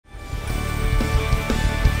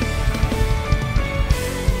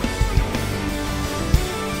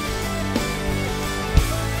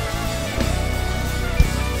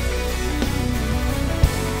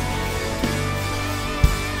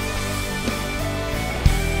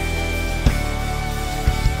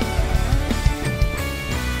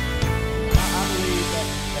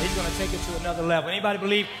another level. Anybody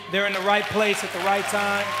believe they're in the right place at the right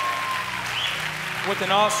time with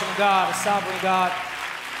an awesome God, a sovereign God?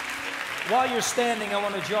 While you're standing, I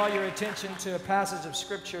want to draw your attention to a passage of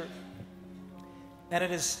Scripture, and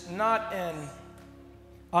it is not an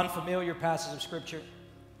unfamiliar passage of Scripture.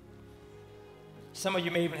 Some of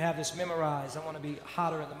you may even have this memorized. I want to be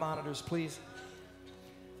hotter in the monitors, please.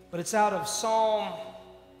 But it's out of Psalm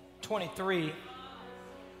 23.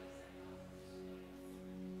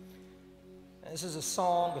 And this is a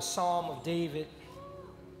song, a psalm of David.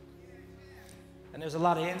 And there's a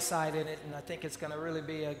lot of insight in it, and I think it's going to really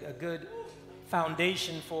be a good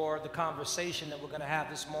foundation for the conversation that we're going to have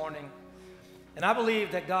this morning. And I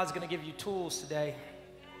believe that God's going to give you tools today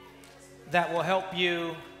that will help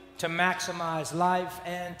you to maximize life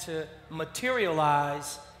and to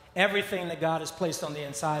materialize everything that God has placed on the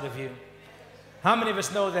inside of you. How many of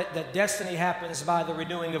us know that destiny happens by the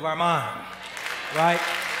renewing of our mind, right?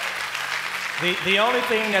 The only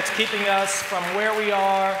thing that's keeping us from where we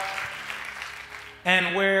are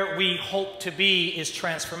and where we hope to be is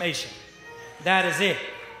transformation. That is it.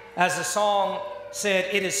 As the song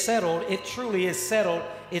said, it is settled. It truly is settled.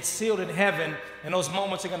 It's sealed in heaven. And those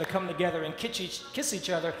moments are going to come together and kiss each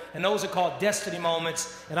other. And those are called destiny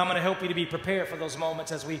moments. And I'm going to help you to be prepared for those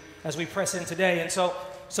moments as we press in today. And so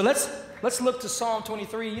let's look to Psalm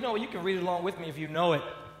 23. You know, you can read it along with me if you know it.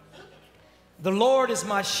 The Lord is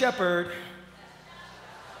my shepherd.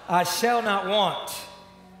 I shall not want.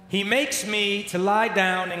 He makes me to lie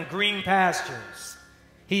down in green pastures.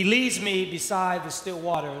 He leads me beside the still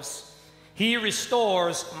waters. He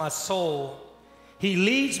restores my soul. He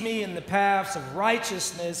leads me in the paths of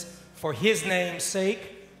righteousness for his name's sake.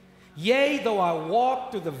 Yea, though I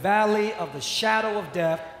walk through the valley of the shadow of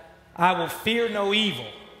death, I will fear no evil,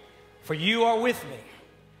 for you are with me.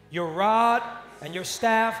 Your rod and your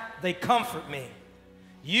staff, they comfort me.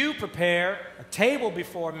 You prepare a table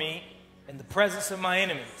before me in the presence of my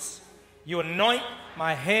enemies. You anoint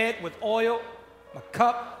my head with oil, my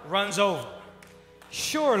cup runs over.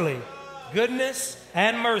 Surely goodness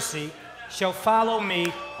and mercy shall follow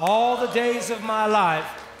me all the days of my life,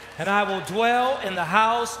 and I will dwell in the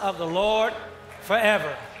house of the Lord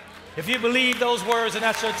forever. If you believe those words and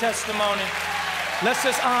that's your testimony, let's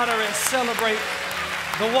just honor and celebrate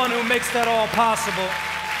the one who makes that all possible.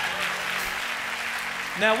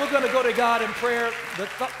 Now we're going to go to God in prayer. The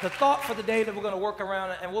thought for the day that we're going to work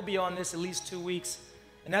around, and we'll be on this at least 2 weeks,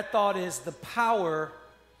 and that thought is the power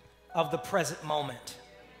of the present moment.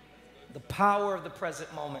 The power of the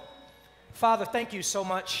present moment. Father, thank you so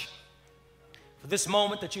much for this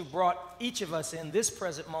moment that you brought each of us in, this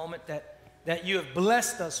present moment that you have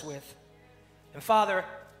blessed us with. And Father,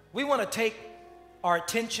 we want to take our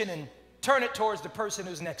attention and turn it towards the person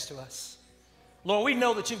who's next to us. Lord, we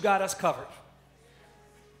know that you've got us covered.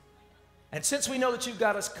 And since we know that you've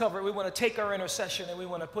got us covered, we want to take our intercession and we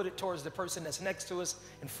want to put it towards the person that's next to us,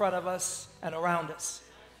 in front of us, and around us.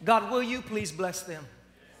 God, will you please bless them?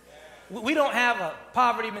 We don't have a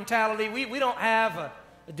poverty mentality. We don't have a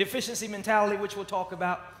deficiency mentality, which we'll talk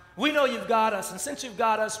about. We know you've got us, and since you've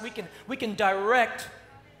got us, we can direct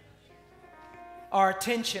our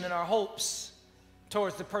attention and our hopes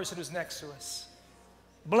towards the person who's next to us.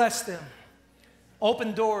 Bless them.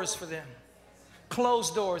 Open doors for them.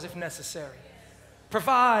 Close doors if necessary.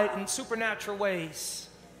 Provide in supernatural ways.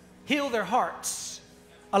 Heal their hearts.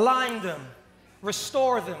 Align them.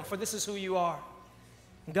 Restore them, for this is who you are.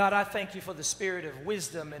 God, I thank you for the spirit of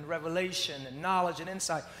wisdom and revelation and knowledge and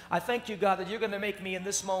insight. I thank you, God, that you're going to make me in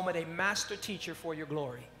this moment a master teacher for your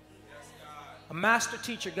glory. Yes, a master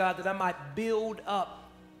teacher, God, that I might build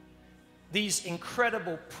up these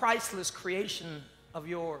incredible, priceless creation of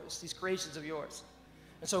yours, these creations of yours.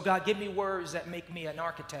 And so, God, give me words that make me an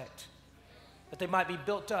architect, that they might be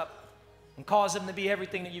built up and cause them to be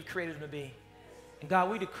everything that you've created them to be. And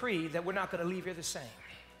God, we decree that we're not going to leave here the same.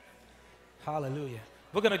 Hallelujah.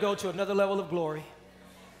 We're going to go to another level of glory.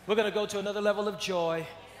 We're going to go to another level of joy.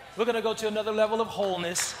 We're going to go to another level of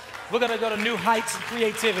wholeness. We're going to go to new heights of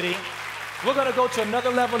creativity. We're going to go to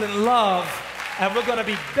another level in love. And we're going to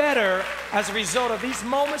be better as a result of these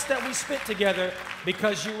moments that we spent together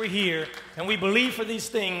because you were here. And we believe for these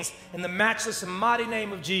things in the matchless and mighty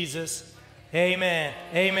name of Jesus. Amen.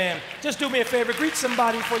 Amen. Just do me a favor. Greet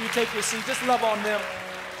somebody before you take your seat. Just love on them.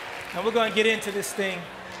 And we're going to get into this thing.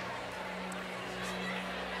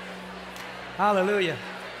 Hallelujah.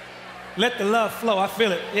 Let the love flow. I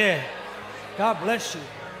feel it. Yeah. God bless you.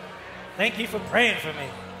 Thank you for praying for me.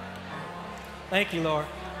 Thank you, Lord.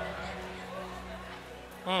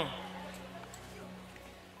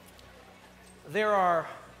 There are,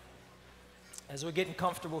 as we're getting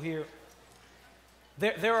comfortable here,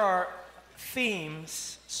 there are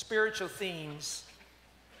themes, spiritual themes,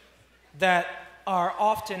 that are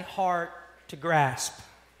often hard to grasp.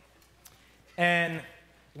 And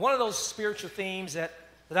one of those spiritual themes that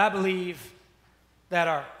I believe that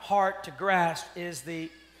are hard to grasp is the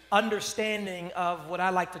understanding of what I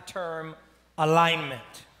like to term alignment.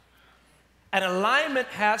 And alignment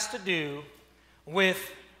has to do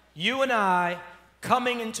with you and I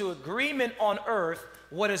coming into agreement on earth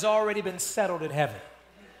what has already been settled in heaven.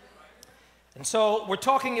 And so we're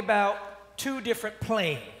talking about two different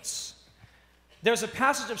planes. There's a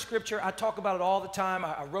passage of scripture, I talk about it all the time.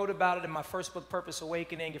 I wrote about it in my first book, Purpose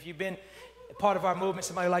Awakening. If you've been part of our movement,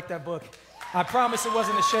 somebody liked that book. I promise it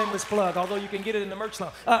wasn't a shameless plug, although you can get it in the merch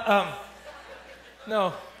line.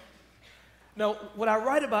 No, what I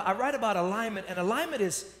write about alignment, and alignment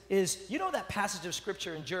is, you know that passage of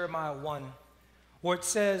scripture in Jeremiah 1, where it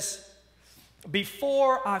says,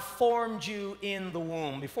 before I formed you in the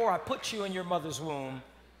womb, before I put you in your mother's womb,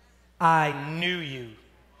 I knew you.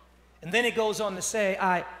 And then it goes on to say,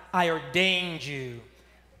 I ordained you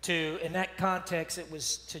to, in that context, it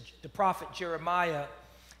was to the prophet Jeremiah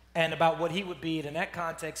and about what he would be. And in that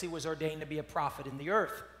context, he was ordained to be a prophet in the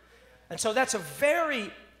earth. And so that's a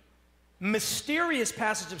very mysterious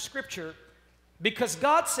passage of scripture, because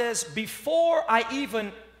God says, before I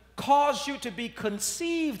even caused you to be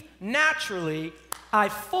conceived naturally, I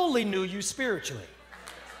fully knew you spiritually.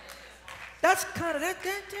 That's kind of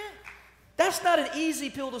that's not an easy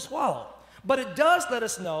pill to swallow, but it does let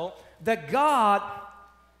us know that God,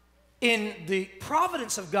 in the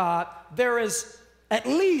providence of God, there is at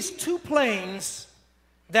least two planes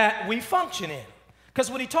that we function in. Because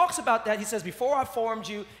when he talks about that, he says, before I formed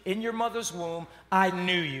you in your mother's womb, I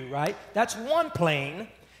knew you, right? That's one plane.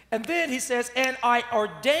 And then he says, and I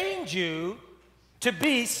ordained you to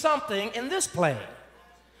be something in this plane.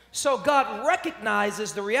 So God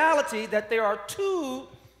recognizes the reality that there are two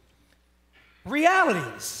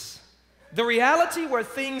realities. The reality where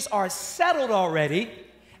things are settled already,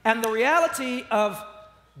 and the reality of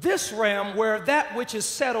this realm where that which is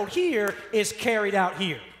settled here is carried out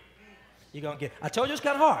here. You're going to get it. I told you it's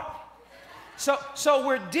kind of hard. So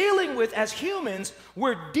we're dealing with, as humans,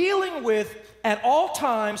 we're dealing with, at all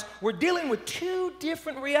times, we're dealing with two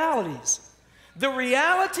different realities. The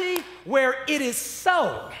reality where it is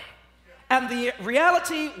so, and the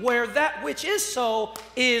reality where that which is so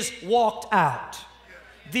is walked out.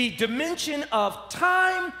 The dimension of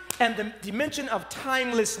time and the dimension of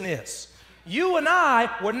timelessness. You and I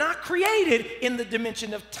were not created in the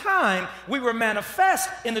dimension of time. We were manifest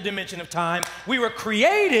in the dimension of time. We were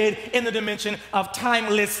created in the dimension of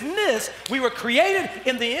timelessness. We were created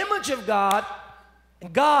in the image of God,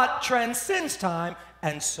 and God transcends time,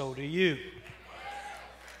 and so do you.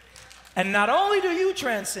 And not only do you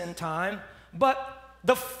transcend time, but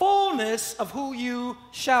the fullness of who you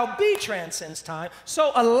shall be transcends time.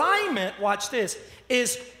 So alignment, watch this,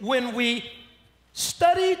 is when we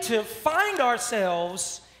study to find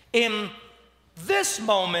ourselves in this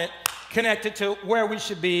moment connected to where we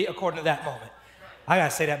should be according to that moment. I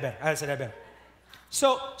gotta say that better.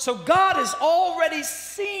 So God has already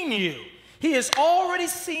seen you. He has already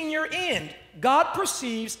seen your end. God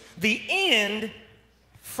perceives the end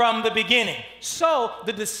from the beginning. So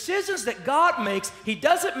the decisions that God makes, he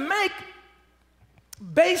doesn't make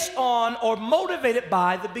based on or motivated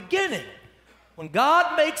by the beginning. When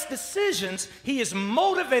God makes decisions, he is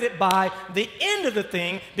motivated by the end of the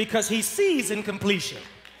thing because he sees in completion.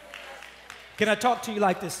 Can I talk to you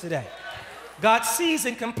like this today? God sees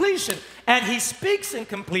in completion and he speaks in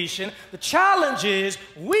completion. The challenge is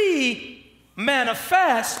we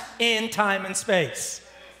manifest in time and space.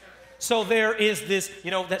 So there is this, you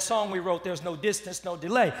know, that song we wrote, there's no distance, no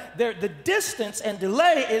delay. The distance and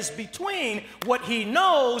delay is between what he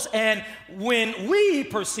knows and when we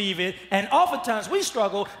perceive it. And oftentimes we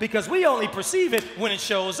struggle because we only perceive it when it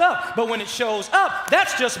shows up. But when it shows up,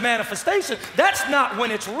 that's just manifestation. That's not when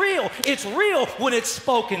it's real. It's real when it's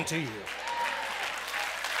spoken to you.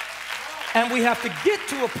 And we have to get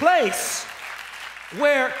to a place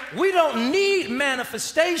where we don't need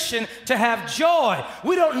manifestation to have joy.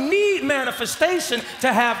 We don't need manifestation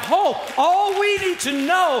to have hope. All we need to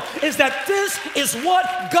know is that this is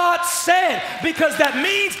what God said, because that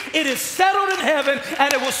means it is settled in heaven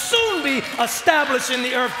and it will soon be established in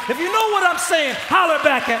the earth. If you know what I'm saying, holler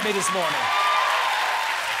back at me this morning.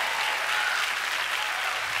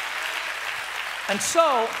 And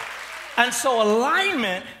so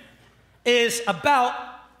alignment is about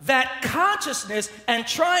that consciousness and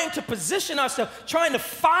trying to position ourselves, trying to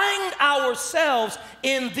find ourselves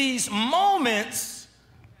in these moments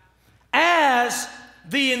as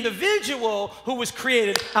the individual who was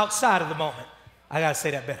created outside of the moment. I got to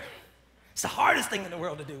say that better. It's the hardest thing in the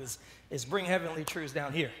world to do is bring heavenly truths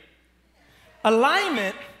down here.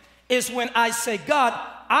 Alignment is when I say, God,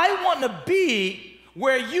 I want to be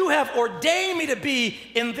where you have ordained me to be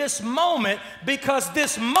in this moment because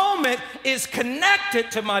this moment is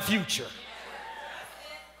connected to my future.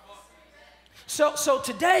 So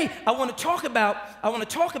today I want to talk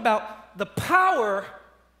about the power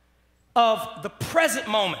of the present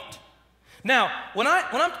moment. Now, when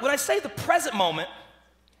I say the present moment,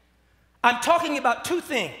 I'm talking about two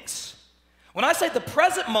things. When I say the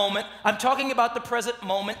present moment, I'm talking about the present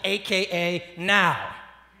moment, aka now.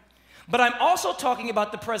 But I'm also talking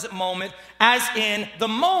about the present moment as in the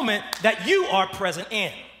moment that you are present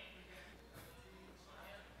in.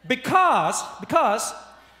 Because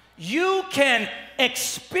you can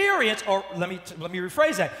experience, or let me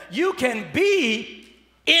rephrase that. You can be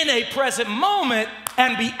in a present moment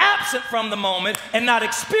and be absent from the moment and not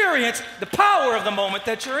experience the power of the moment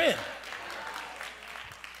that you're in.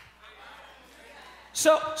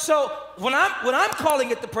 So when I'm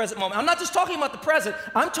calling it the present moment, I'm not just talking about the present,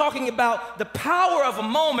 I'm talking about the power of a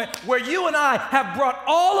moment where you and I have brought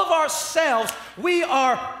all of ourselves, we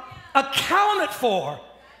are accounted for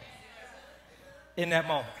in that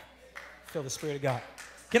moment. Feel the Spirit of God.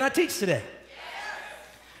 Can I teach today?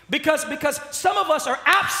 Because some of us are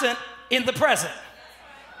absent in the present.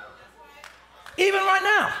 Even right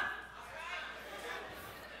now.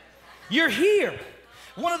 You're here.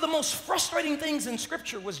 One of the most frustrating things in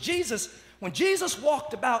Scripture was when Jesus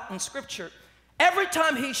walked about in Scripture, every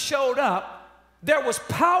time he showed up, there was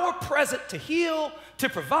power present to heal, to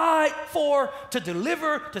provide for, to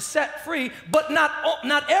deliver, to set free, but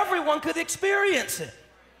not everyone could experience it.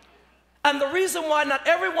 And the reason why not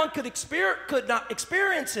everyone could not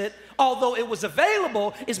experience it, although it was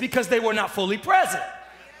available, is because they were not fully present.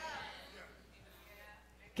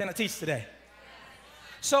 Can I teach today?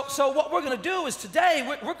 So what we're going to do is today,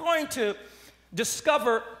 we're going to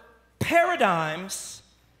discover paradigms,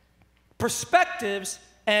 perspectives,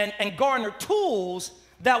 and garner tools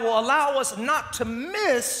that will allow us not to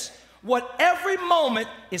miss what every moment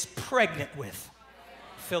is pregnant with.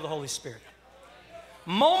 Feel the Holy Spirit.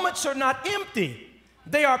 Moments are not empty.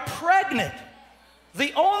 They are pregnant.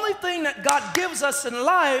 The only thing that God gives us in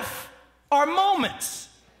life are moments.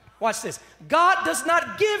 Watch this. God does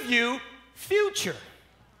not give you future.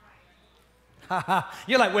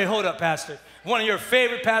 You're like, wait, hold up, Pastor. One of your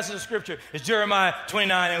favorite passages of Scripture is Jeremiah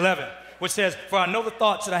 29:11, which says, for I know the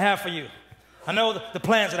thoughts that I have for you. I know the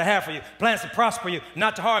plans that I have for you, plans to prosper you,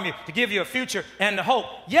 not to harm you, to give you a future and a hope.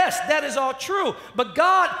 Yes, that is all true, but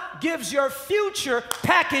God gives your future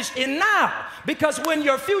packaged in now, because when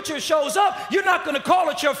your future shows up, you're not going to call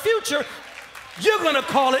it your future, you're going to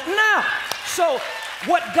call it now. So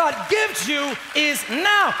what God gives you is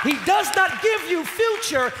now. He does not give you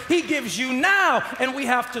future, he gives you now, and we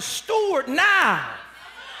have to steward now.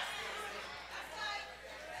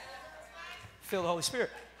 Feel the Holy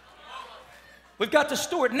Spirit. We've got to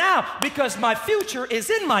steward now because my future is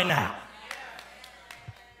in my now.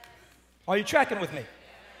 Are you tracking with me?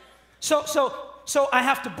 So I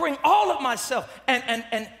have to bring all of myself, and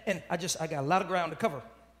I got a lot of ground to cover.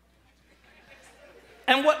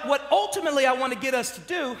 And what ultimately I want to get us to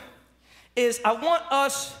do is I want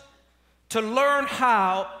us to learn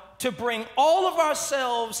how to bring all of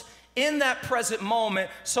ourselves in that present moment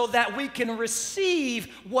so that we can receive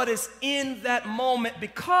what is in that moment,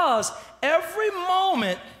 because every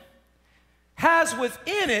moment has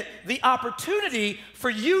within it the opportunity for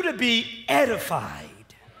you to be edified.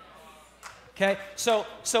 Okay? So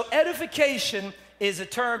edification is a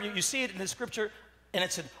term, you see it in the Scripture, and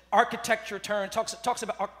it's an architecture term. It talks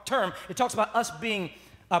about us being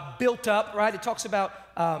built up, right? It talks about,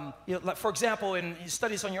 like for example, in you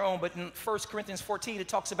study this on your own, but in 1 Corinthians 14, it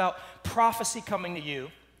talks about prophecy coming to you.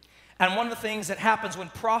 And one of the things that happens when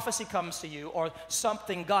prophecy comes to you, or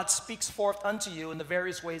something God speaks forth unto you in the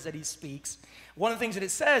various ways that he speaks, one of the things that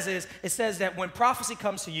it says is, it says that when prophecy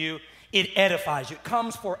comes to you, it edifies you. It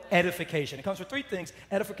comes for edification. It comes for three things: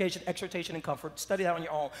 edification, exhortation, and comfort. Study that on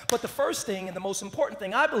your own. But the first thing, and the most important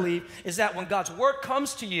thing, I believe, is that when God's word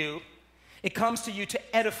comes to you, it comes to you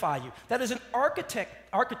to edify you. That is an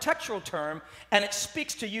architectural term, and it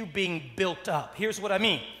speaks to you being built up. Here's what I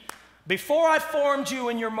mean. Before I formed you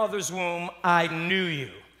in your mother's womb, I knew you.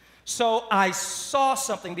 So I saw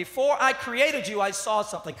something. Before I created you, I saw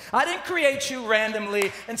something. I didn't create you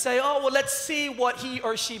randomly and say, oh, well, let's see what he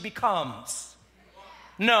or she becomes.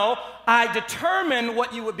 No, I determined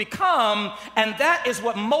what you would become, and that is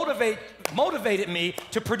what motivated me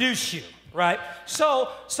to produce you. right? So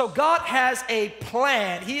God has a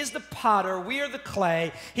plan. He is the potter. We are the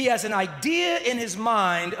clay. He has an idea in his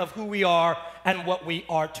mind of who we are and what we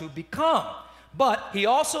are to become. But he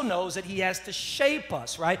also knows that he has to shape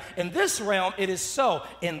us, right? In this realm, it is so.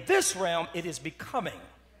 In this realm, it is becoming.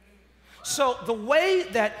 So the way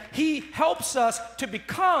that he helps us to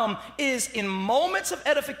become is in moments of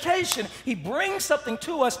edification. He brings something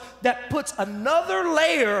to us that puts another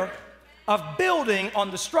layer of building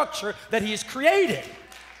on the structure that he has created.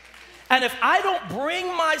 And if I don't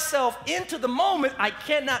bring myself into the moment, I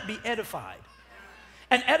cannot be edified.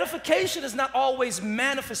 And edification is not always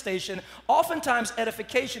manifestation. Oftentimes,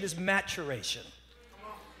 edification is maturation.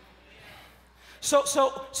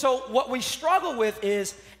 So what we struggle with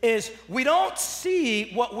is we don't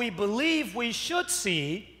see what we believe we should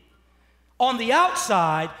see on the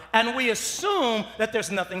outside, and we assume that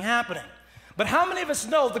there's nothing happening. But how many of us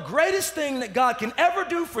know the greatest thing that God can ever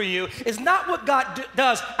do for you is not what God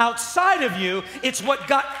does outside of you, it's what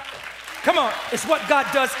God, it's what God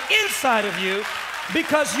does inside of you,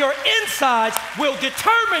 because your insides will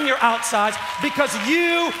determine your outsides, because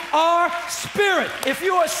you are spirit. If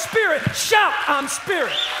you are spirit, shout, I'm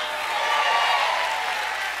spirit.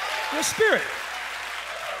 You're spirit.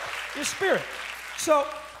 You're spirit. So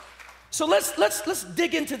let's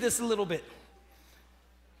dig into this a little bit.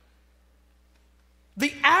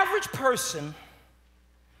 The average person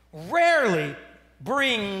rarely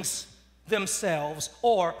brings themselves,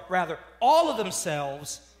 or rather all of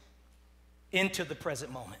themselves, into the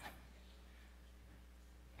present moment.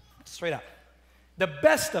 Straight up. The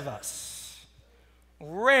best of us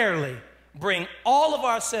rarely bring all of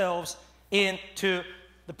ourselves into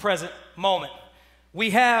the present moment. We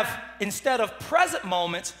have, instead of present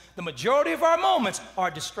moments, the majority of our moments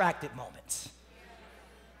are distracted moments.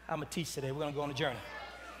 I'm going to teach today. We're going to go on a journey.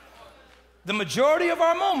 The majority of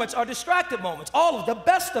our moments are distracted moments. All of the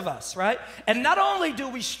best of us, right? And not only do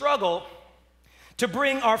we struggle to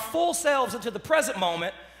bring our full selves into the present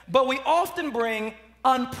moment, but we often bring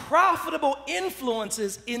unprofitable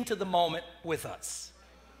influences into the moment with us.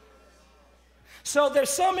 So there's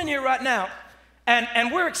some in here right now,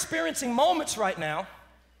 and we're experiencing moments right now,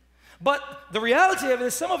 but the reality of it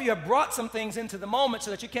is some of you have brought some things into the moment so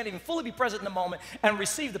that you can't even fully be present in the moment and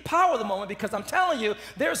receive the power of the moment, because I'm telling you,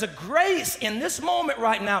 there's a grace in this moment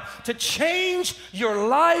right now to change your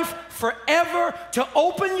life forever, to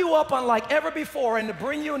open you up unlike ever before, and to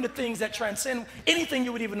bring you into things that transcend anything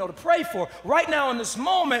you would even know to pray for right now in this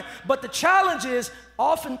moment. But the challenge is,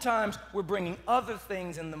 oftentimes we're bringing other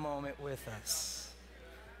things in the moment with us.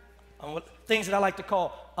 Things that I like to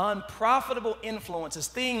call unprofitable influences.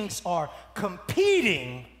 Things are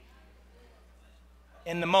competing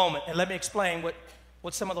in the moment. And let me explain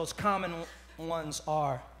what some of those common ones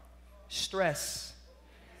are. Stress.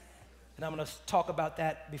 And I'm going to talk about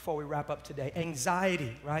that before we wrap up today.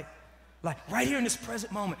 Anxiety, right? Like right here in this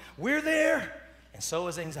present moment. We're there, and so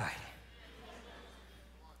is anxiety.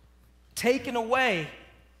 Taken away.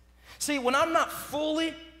 See, when I'm not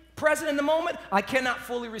fully present in the moment, I cannot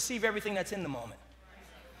fully receive everything that's in the moment.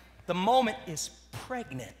 The moment is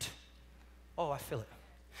pregnant. Oh, I feel it.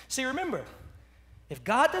 See, remember, if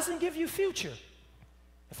God doesn't give you future,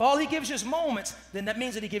 if all he gives you is moments, then that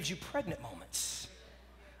means that he gives you pregnant moments.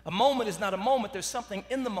 A moment is not a moment. There's something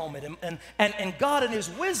in the moment. And God in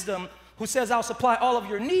his wisdom, who says, I'll supply all of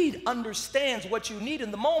your need, understands what you need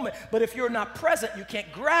in the moment. But if you're not present, you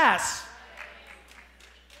can't grasp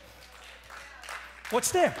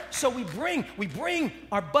what's there. So we bring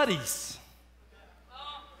our buddies.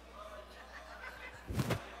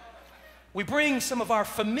 We bring some of our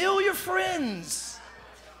familiar friends.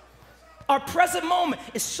 Our present moment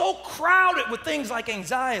is so crowded with things like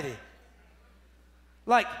anxiety,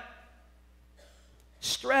 like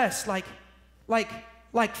stress, like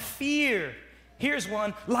fear. Here's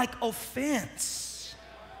one, like offense.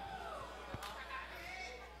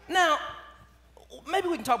 Now, maybe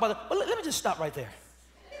we can talk about that, but let me just stop right there.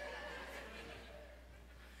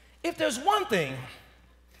 If there's one thing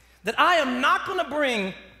that I am not going to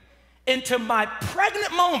bring into my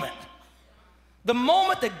pregnant moment, the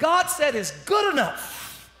moment that God said is good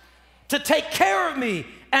enough to take care of me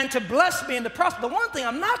and to bless me and to prosper, the one thing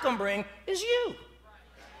I'm not going to bring is you.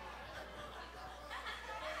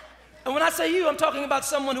 And when I say you, I'm talking about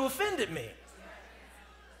someone who offended me.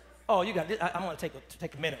 Oh, you got this. I'm going to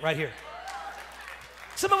take a minute right here.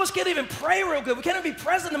 Some of us can't even pray real good. We can't even be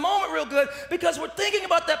present in the moment real good because we're thinking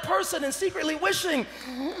about that person and secretly wishing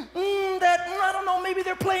that, I don't know, maybe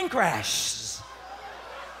their plane crashed.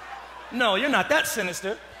 No, you're not that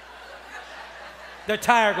sinister. Their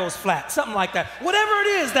tire goes flat, something like that. Whatever it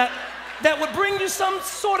is that that would bring you some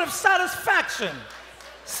sort of satisfaction,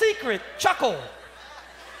 secret chuckle.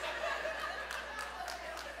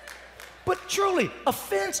 But truly,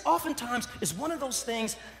 offense oftentimes is one of those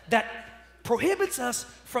things that prohibits us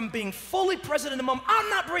from being fully present in the moment.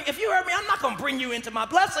 If you heard me, I'm not going to bring you into my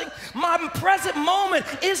blessing. My present moment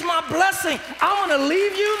is my blessing. I'm going to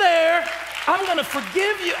leave you there. I'm going to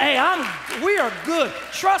forgive you. Hey, we are good.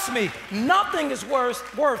 Trust me, nothing is worth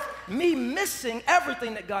me missing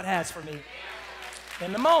everything that God has for me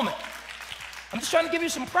in the moment. I'm just trying to give you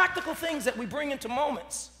some practical things that we bring into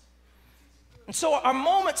moments. And so our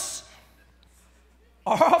moments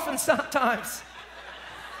are often sometimes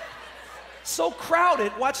so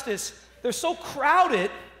crowded, watch this, they're so crowded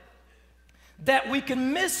that we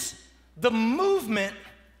can miss the movement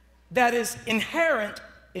that is inherent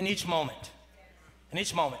in each moment. In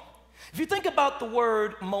each moment. If you think about the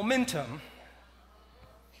word momentum,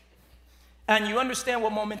 and you understand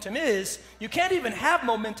what momentum is, you can't even have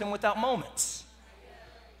momentum without moments.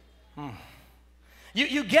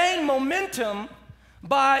 You gain momentum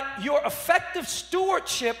by your effective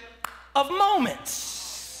stewardship of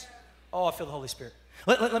moments. Oh, I feel the Holy Spirit.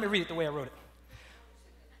 Let me read it the way I wrote it.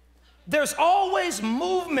 There's always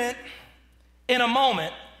movement in a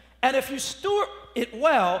moment, and if you steward it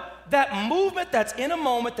well, that movement that's in a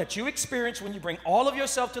moment that you experience when you bring all of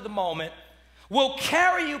yourself to the moment will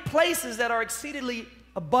carry you places that are exceedingly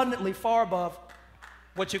abundantly far above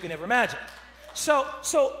what you can ever imagine. So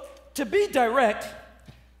to be direct,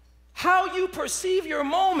 how you perceive your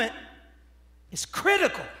moment is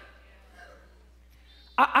critical.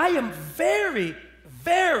 I am very,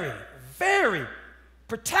 very, very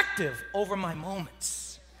protective over my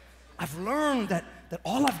moments. I've learned that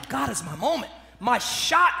all I've got is my moment. My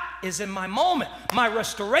shot is in my moment. My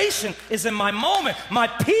restoration is in my moment. My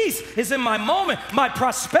peace is in my moment. My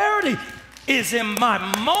prosperity is in my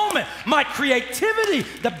moment. My creativity,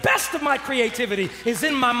 the best of my creativity is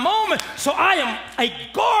in my moment. So I am a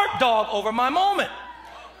guard dog over my moment.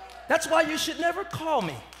 That's why you should never call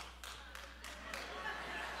me.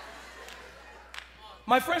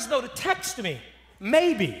 My friends know to text me,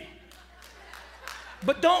 maybe.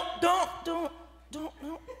 But don't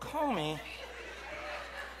call me.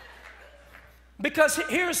 Because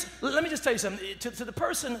let me just tell you something. To the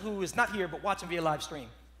person who is not here but watching via live stream,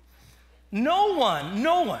 no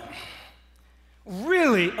one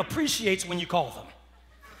really appreciates when you call them.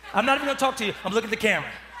 I'm not even going to talk to you. I'm looking at the camera.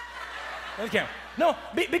 Look at the camera. No,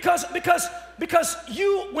 because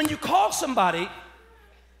when you call somebody,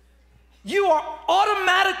 you are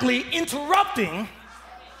automatically interrupting.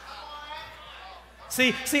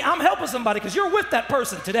 See, I'm helping somebody because you're with that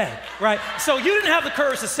person today, right? So you didn't have the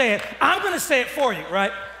courage to say it. I'm going to say it for you,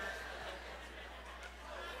 right?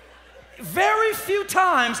 Very few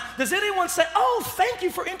times does anyone say, "Oh, thank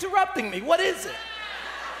you for interrupting me." What is it?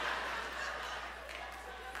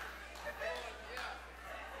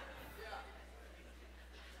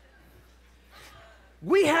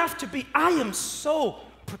 We have to be, I am so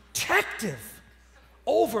protective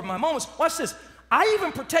over my moments. Watch this. I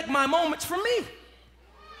even protect my moments from me.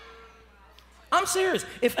 I'm serious.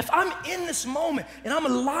 If I'm in this moment and I'm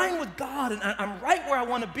aligned with God and I'm right where I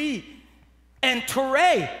want to be, and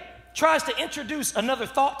Toure tries to introduce another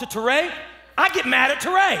thought to Toure, I get mad at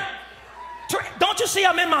Toure. Don't you see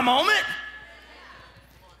I'm in my moment?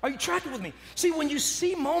 Are you tracking with me? See, when you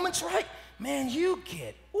see moments right, man, you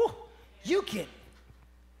get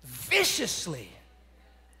viciously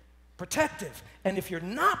protective. And if you're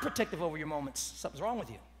not protective over your moments, something's wrong with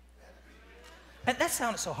you. And that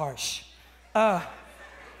sounded so harsh.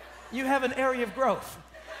 You have an area of growth.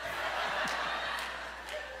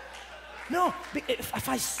 No, if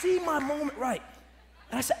I see my moment right,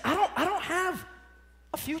 and I say, I don't have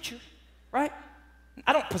a future, right?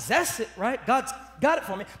 I don't possess it, right? God's got it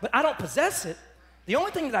for me, but I don't possess it. The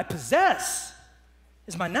only thing that I possess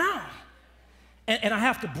is my now. And I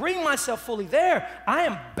have to bring myself fully there. I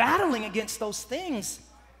am battling against those things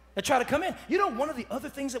that try to come in. You know, one of the other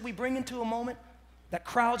things that we bring into a moment that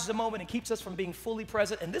crowds the moment and keeps us from being fully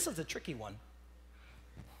present, and this is a tricky one,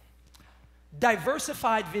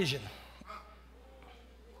 diversified vision.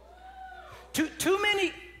 Too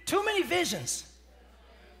many visions.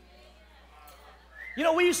 You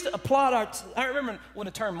know, we used to applaud I remember when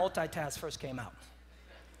the term multitask first came out.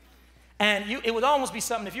 And it would almost be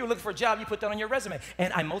something, if you were looking for a job, you put that on your resume.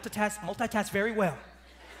 And I multitask very well.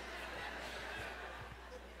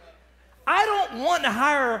 I don't want to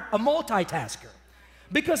hire a multitasker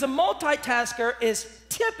because a multitasker is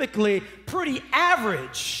typically pretty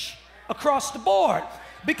average across the board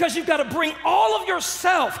because you've got to bring all of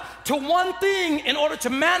yourself to one thing in order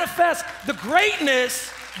to manifest the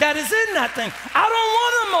greatness that is in that thing. I don't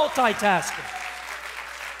want a multitasker.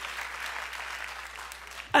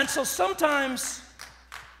 And so sometimes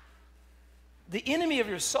the enemy of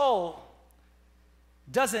your soul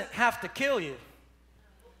doesn't have to kill you.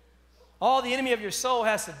 All the enemy of your soul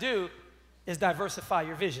has to do is diversify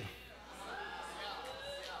your vision.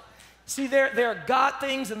 See, there are God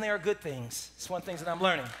things and there are good things. It's one of the things that I'm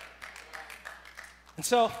learning. And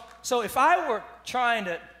so if I were trying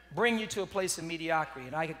to bring you to a place of mediocrity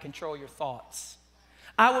and I could control your thoughts,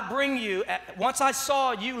 I would bring you, once I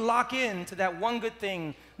saw you lock in to that one good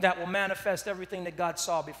thing that will manifest everything that God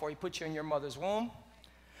saw before he put you in your mother's womb,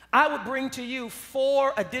 I would bring to you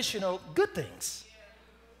 4 additional good things.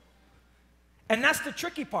 And that's the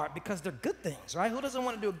tricky part because they're good things, right? Who doesn't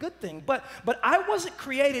want to do a good thing? But I wasn't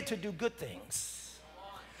created to do good things.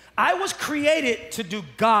 I was created to do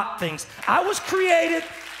God things. I was created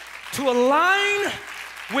to align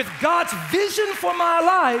with God's vision for my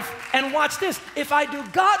life. And watch this. If I do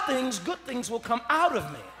God things, good things will come out of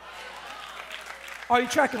me. Are you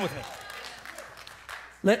tracking with me?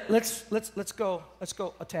 Let's go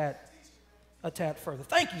a tad further.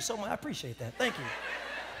 Thank you so much. I appreciate that. Thank you.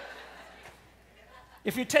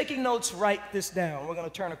 If you're taking notes, write this down. We're going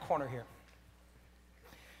to turn a corner here.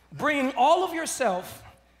 Bringing all of yourself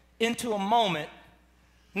into a moment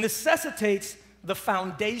necessitates the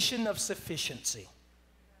foundation of sufficiency.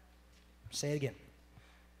 Say it again.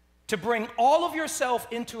 To bring all of yourself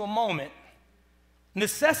into a moment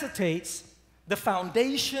necessitates the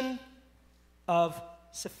foundation of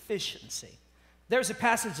sufficiency. There's a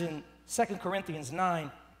passage in 2 Corinthians 9,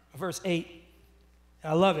 verse 8,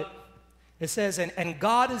 and I love it. It says, and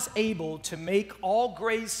God is able to make all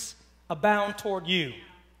grace abound toward you,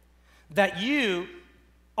 that you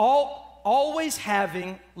always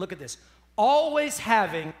having, look at this, always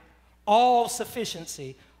having all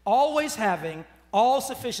sufficiency, always having all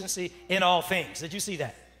sufficiency in all things. Did you see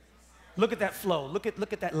that? Look at that flow. Look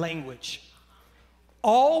at that language.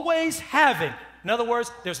 Always having. In other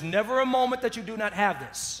words, there's never a moment that you do not have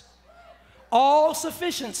this. All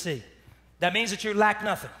sufficiency. That means that you lack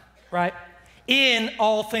nothing, right? In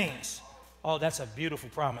all things. Oh, that's a beautiful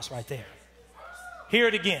promise right there. Hear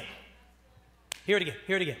it again. Hear it again.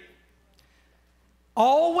 Hear it again.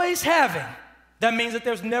 Always having. That means that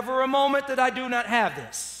there's never a moment that I do not have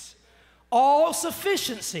this. All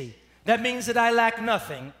sufficiency. That means that I lack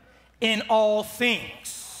nothing in all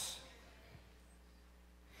things.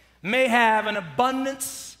 May have an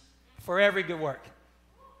abundance for every good work.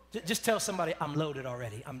 Just tell somebody, I'm loaded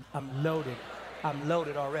already. I'm loaded. I'm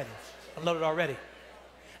loaded already. I'm loaded already.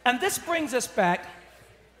 And this brings us back.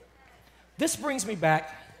 This brings me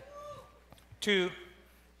back to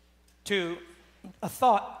a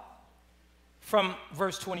thought from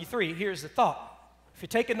verse 23. Here's the thought. If you're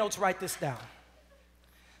taking notes, write this down.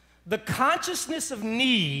 The consciousness of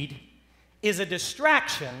need is a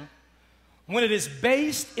distraction when it is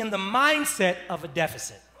based in the mindset of a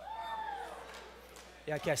deficit.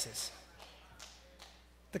 Yeah, I catch this.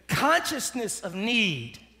 The consciousness of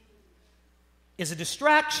need is a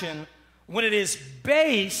distraction when it is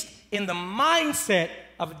based in the mindset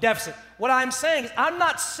of a deficit. What I'm saying is, I'm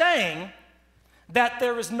not saying that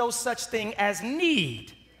there is no such thing as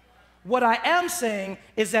need. What I am saying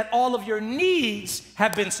is that all of your needs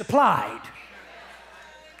have been supplied.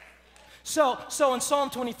 So in Psalm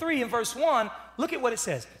 23 in verse 1, look at what it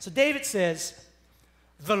says. So David says,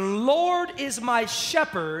 the Lord is my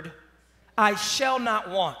shepherd, I shall not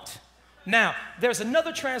want. Now, there's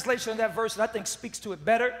another translation of that verse that I think speaks to it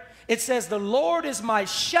better. It says, the Lord is my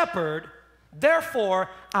shepherd, therefore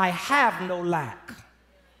I have no lack.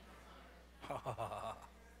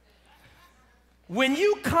 When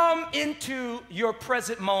you come into your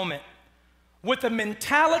present moment with a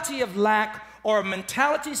mentality of lack or a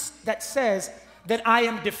mentality that says that I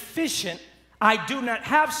am deficient, I do not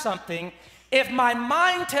have something, if my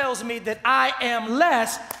mind tells me that I am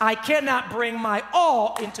less, I cannot bring my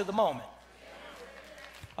all into the moment.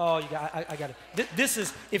 Oh, I got it. This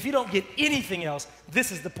is, if you don't get anything else,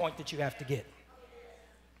 this is the point that you have to get.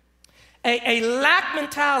 A lack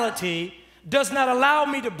mentality does not allow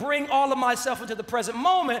me to bring all of myself into the present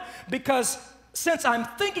moment, because since I'm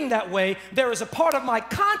thinking that way, there is a part of my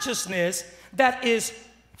consciousness that is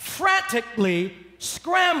frantically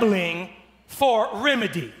scrambling for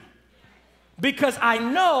remedy, because I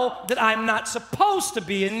know that I'm not supposed to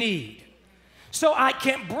be in need. So I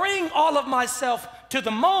can't bring all of myself to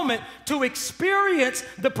the moment to experience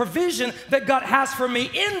the provision that God has for me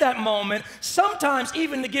in that moment, sometimes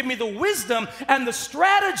even to give me the wisdom and the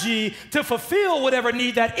strategy to fulfill whatever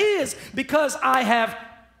need that is, because I have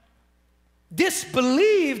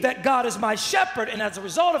disbelieve that God is my shepherd, and as a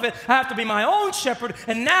result of it, I have to be my own shepherd.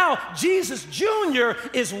 And now Jesus Jr.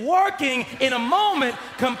 is working in a moment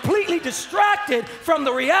completely distracted from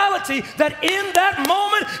the reality that in that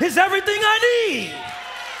moment is everything I need.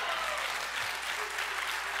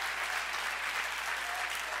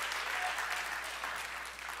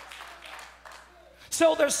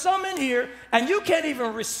 So there's some in here, and you can't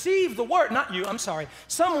even receive the word. Not you, I'm sorry.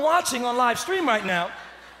 Some watching on live stream right now,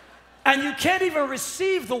 and you can't even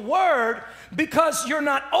receive the word because you're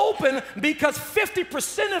not open, because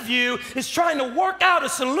 50% of you is trying to work out a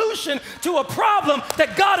solution to a problem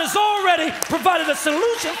that God has already provided a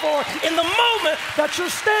solution for in the moment that you're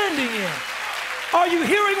standing in. Are you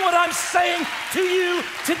hearing what I'm saying to you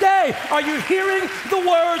today? Are you hearing the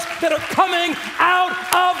words that are coming out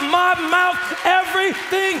of my mouth?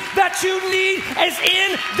 Everything that you need is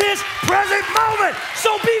in this present moment.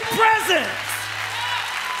 So be present.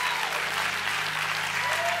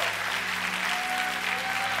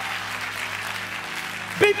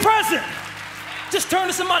 Be present. Just turn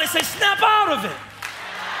to somebody and say, snap out of it.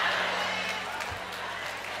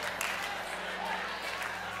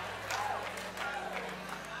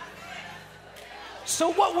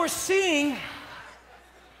 So what we're seeing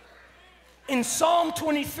in Psalm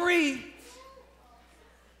 23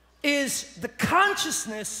 is the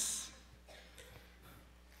consciousness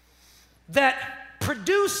that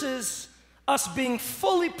produces us being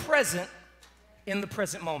fully present in the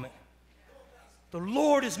present moment. The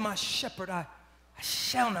Lord is my shepherd, I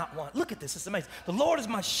shall not want. Look at this, it's amazing. The Lord is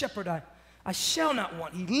my shepherd, I shall not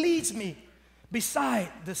want. He leads me beside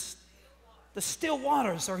the still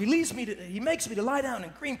waters, or he makes me to lie down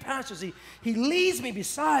in green pastures. He leads me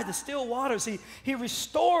beside the still waters. He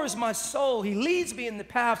restores my soul. He leads me in the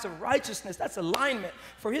paths of righteousness. That's alignment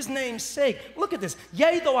for his name's sake. Look at this.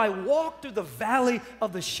 Yea, though I walk through the valley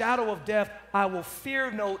of the shadow of death, I will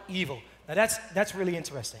fear no evil. Now that's really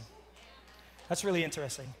interesting. That's really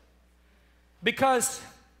interesting. Because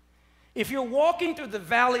if you're walking through the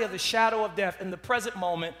valley of the shadow of death in the present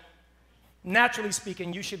moment, naturally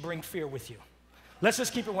speaking, you should bring fear with you. Let's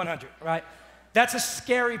just keep it 100, right? That's a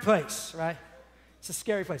scary place, right? It's a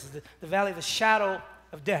scary place. It's the valley of the shadow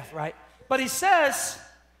of death, right? But he says,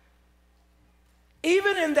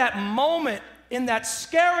 even in that moment, in that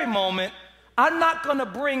scary moment, I'm not going to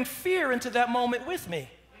bring fear into that moment with me.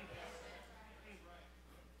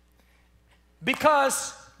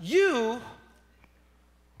 Because you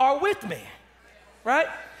are with me, right?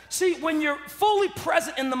 See, when you're fully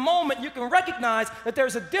present in the moment, you can recognize that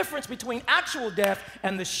there's a difference between actual death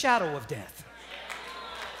and the shadow of death.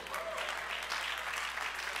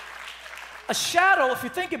 A shadow, if you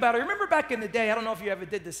think about it, remember back in the day, I don't know if you ever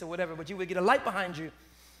did this or whatever, but you would get a light behind you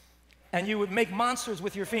and you would make monsters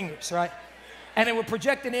with your fingers, right? And it would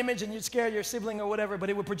project an image and you'd scare your sibling or whatever,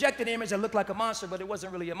 but it would project an image that looked like a monster, but it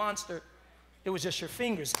wasn't really a monster. It was just your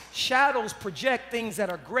fingers. Shadows project things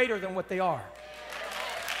that are greater than what they are.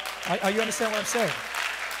 Are you understand what I'm saying?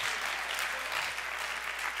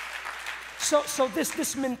 So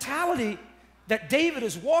this mentality that David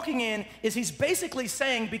is walking in is he's basically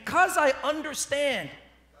saying, because I understand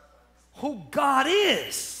who God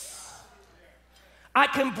is, I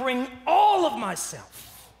can bring all of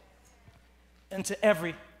myself into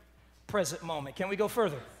every present moment. Can we go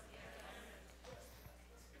further?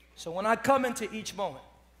 So when I come into each moment,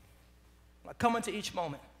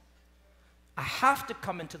 I have to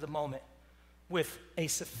come into the moment with a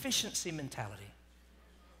sufficiency mentality.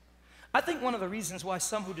 I think one of the reasons why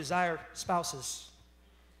some who desire spouses,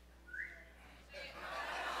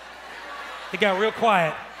 they got real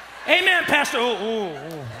quiet. Amen, Pastor. Ooh.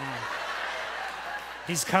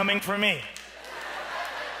 He's coming for me.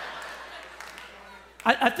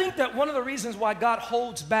 I think that one of the reasons why God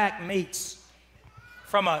holds back mates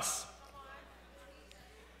from us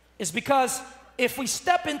is because if we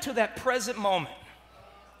step into that present moment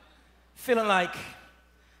feeling like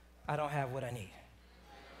I don't have what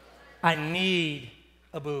I need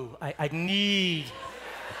a boo, I need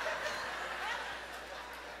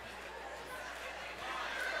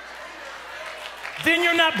then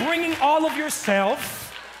you're not bringing all of yourself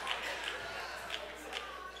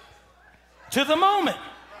to the moment,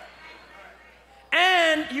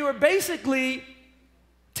 and you are basically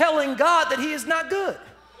telling God that he is not good.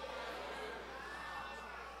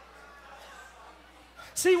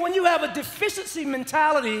 See, when you have a deficiency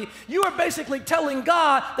mentality, you are basically telling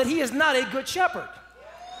God that he is not a good shepherd.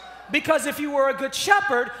 Because if you were a good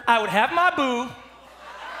shepherd, I would have my boo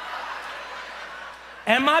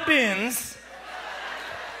and my bins.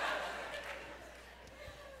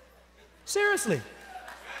 Seriously.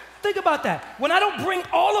 Think about that. When I don't bring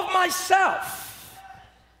all of myself,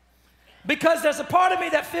 because there's a part of me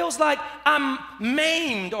that feels like I'm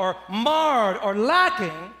maimed or marred or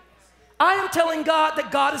lacking, I am telling God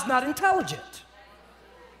that God is not intelligent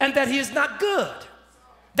and that he is not good,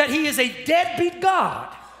 that he is a deadbeat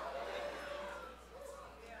God.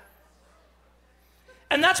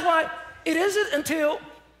 And that's why it isn't until,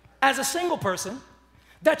 as a single person,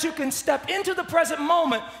 that you can step into the present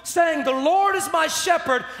moment saying, the Lord is my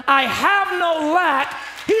shepherd, I have no lack.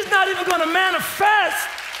 He's not even going to manifest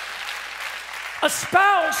a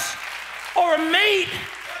spouse or a mate,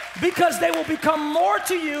 because they will become more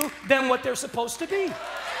to you than what they're supposed to be.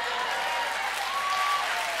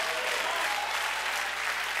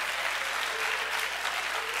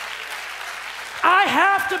 I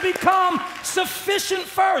have to become sufficient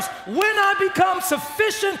first. When I become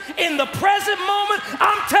sufficient in the present moment,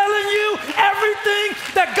 I'm telling you, everything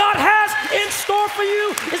that God has in store for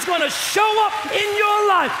you is going to show up in your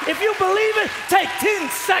life. If you believe it, take 10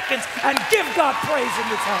 seconds and give God praise in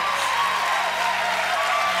this house.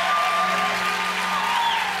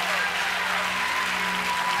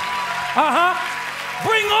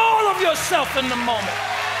 Bring all of yourself in the moment.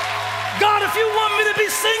 God, if you want me to be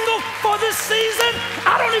single for this season,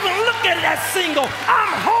 I don't even look at it as single.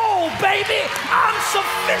 I'm whole, baby. I'm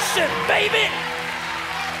sufficient, baby.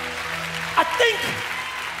 I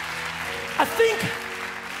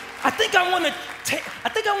think I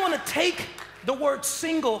want to take the word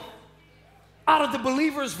single out of the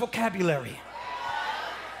believer's vocabulary.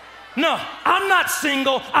 No, I'm not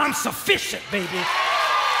single. I'm sufficient, baby.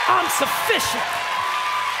 I'm sufficient.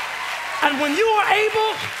 And when you are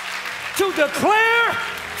able to declare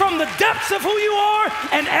from the depths of who you are,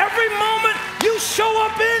 and every moment you show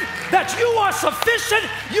up in that you are sufficient,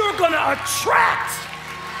 you're going to attract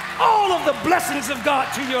all of the blessings of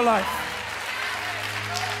God to your life.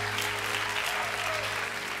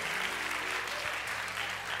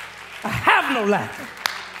 I have no lack.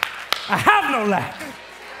 I have no lack.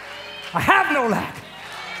 I have no lack.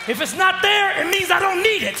 If it's not there, it means I don't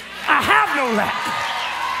need it. I have no lack.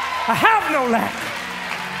 I have no lack.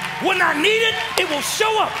 When I need it, it will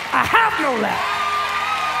show up. I have no lack.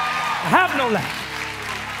 I have no lack.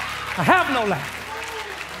 I have no lack.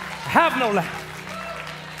 I have no lack.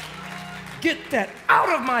 Get that out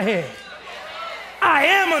of my head. I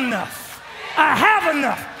am enough. I have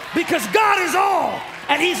enough because God is all,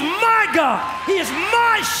 and he's my God. He is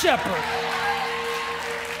my shepherd.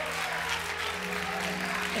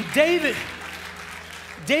 And David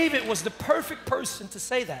was the perfect person to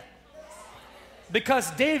say that.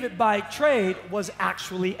 Because David, by trade, was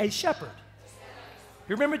actually a shepherd.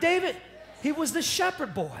 You remember David? He was the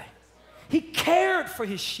shepherd boy. He cared for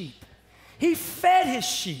his sheep. He fed his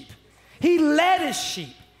sheep. He led his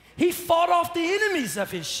sheep. He fought off the enemies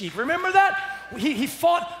of his sheep. Remember that? He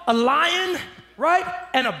fought a lion, right?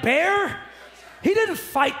 And a bear. He didn't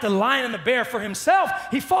fight the lion and the bear for himself.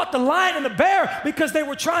 He fought the lion and the bear because they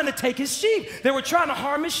were trying to take his sheep. They were trying to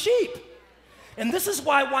harm his sheep. And this is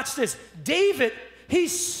why, watch this, David, he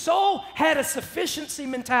so had a sufficiency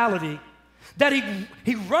mentality that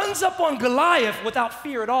he runs up on Goliath without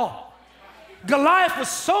fear at all. Goliath was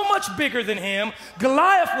so much bigger than him.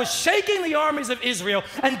 Goliath was shaking the armies of Israel.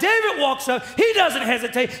 And David walks up. He doesn't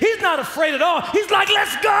hesitate. He's not afraid at all. He's like,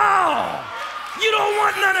 let's go. You don't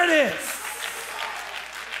want none of this.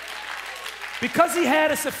 Because he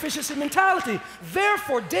had a sufficiency mentality.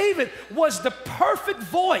 Therefore, David was the perfect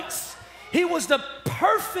voice. He was the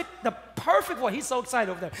perfect voice. He's so excited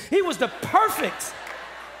over there. He was the perfect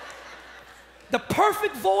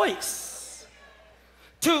voice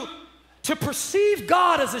to perceive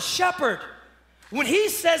God as a shepherd. When he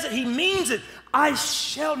says it, he means it. I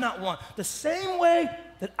shall not want. The same way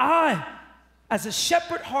that I, as a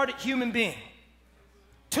shepherd-hearted human being,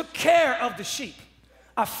 took care of the sheep.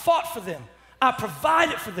 I fought for them. I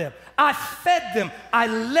provided for them. I fed them. I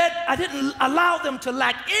didn't allow them to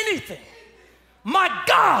lack anything. My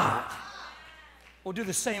God will do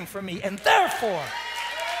the same for me, and therefore,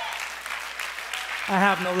 I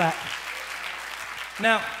have no lack.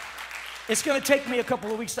 Now, it's going to take me a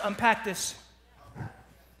couple of weeks to unpack this,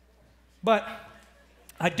 but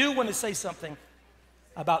I do want to say something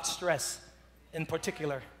about stress in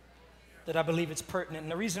particular that I believe is pertinent.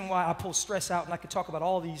 And the reason why I pull stress out, and I could talk about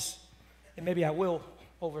all these, and maybe I will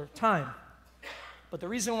over time, but the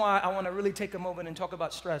reason why I want to really take a moment and talk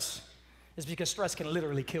about stress is because stress can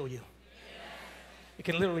literally kill you. It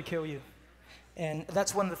can literally kill you. And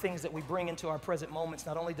that's one of the things that we bring into our present moments.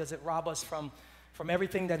 Not only does it rob us from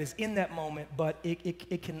everything that is in that moment, but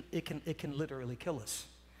it can literally kill us.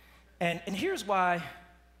 And here's why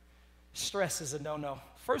stress is a no-no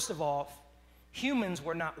First of all, humans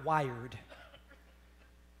were not wired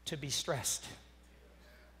to be stressed.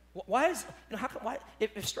 Why is, why,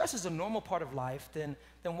 if stress is a normal part of life, then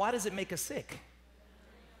why does it make us sick?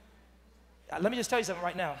 Let me just tell you something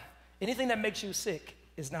right now. Anything that makes you sick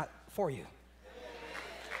is not for you.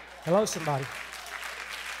 Hello, somebody.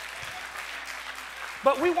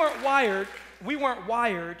 But we weren't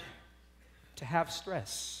wired to have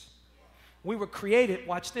stress. We were created,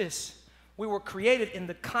 watch this, we were created in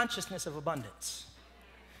the consciousness of abundance.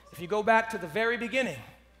 If you go back to the very beginning,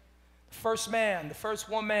 the first man, the first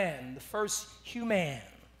woman, the first human,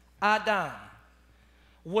 Adam,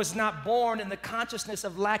 was not born in the consciousness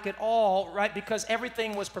of lack at all, right? Because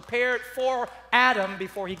everything was prepared for Adam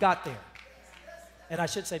before he got there. And I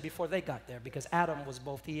should say before they got there, because Adam was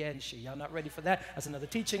both he and she. Y'all not ready for that? That's another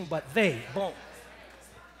teaching, but boom.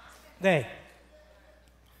 They.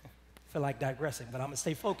 I feel like digressing, but I'm going to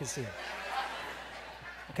stay focused here.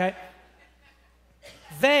 Okay?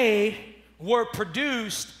 They were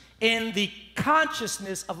produced in the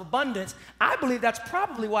consciousness of abundance. I believe that's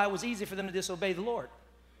probably why it was easy for them to disobey the Lord.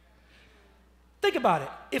 Think about it.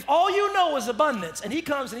 If all you know is abundance, and he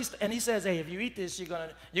comes and he says, hey, if you eat this,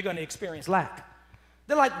 you're gonna experience lack.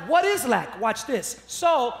 They're like, what is lack? Watch this.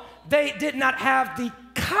 So they did not have the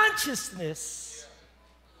consciousness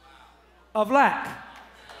of lack.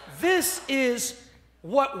 This is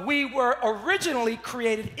what we were originally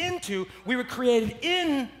created into. We were created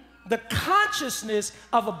in the consciousness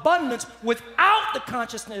of abundance without the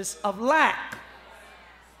consciousness of lack.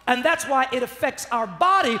 And that's why it affects our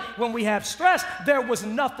body when we have stress. There was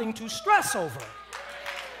nothing to stress over.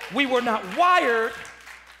 We were not wired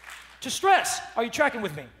to stress. Are you tracking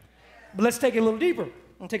with me? But let's take it a little deeper.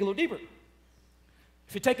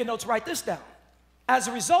 If you're taking notes, write this down. As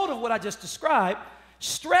a result of what I just described,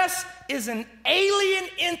 stress is an alien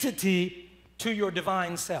entity to your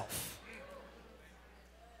divine self.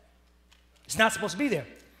 It's not supposed to be there.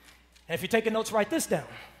 And if you're taking notes, write this down.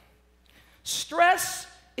 Stress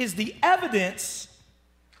is the evidence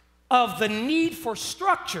of the need for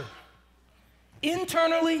structure,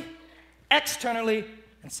 internally, externally,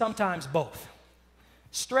 and sometimes both.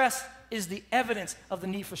 Stress is the evidence of the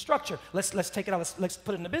need for structure. Let's take it out. Let's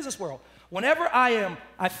put it in the business world. Whenever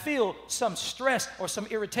I feel some stress or some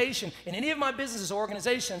irritation in any of my businesses or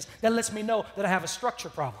organizations, that lets me know that I have a structure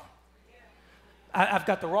problem. I've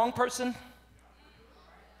got the wrong person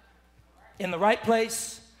in the right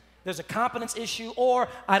place. There's a competence issue, or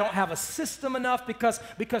I don't have a system enough because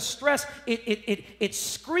stress, it's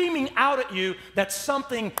screaming out at you that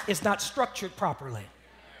something is not structured properly,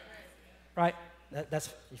 right?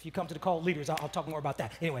 That's if you come to the call leaders, I'll talk more about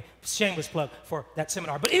that. Anyway, shameless plug for that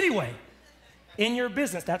seminar. But anyway, in your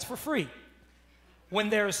business, that's for free. When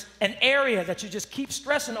there's an area that you just keep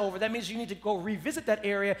stressing over, that means you need to go revisit that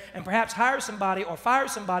area and perhaps hire somebody or fire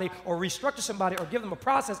somebody or restructure somebody or give them a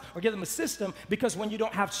process or give them a system, because when you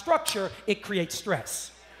don't have structure, it creates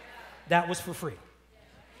stress. That was for free.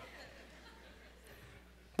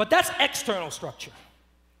 But that's external structure.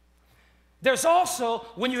 There's also,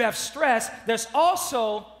 when you have stress, there's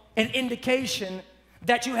also an indication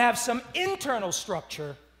that you have some internal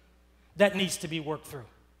structure that needs to be worked through.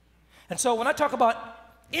 And so when I talk about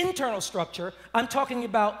internal structure, I'm talking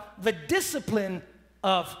about the discipline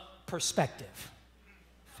of perspective.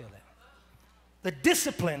 Feel that? The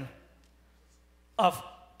discipline of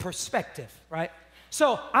perspective, right?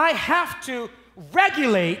 So I have to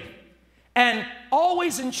regulate and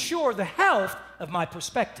always ensure the health of my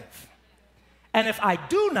perspective. And if I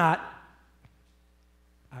do not,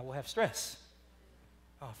 I will have stress.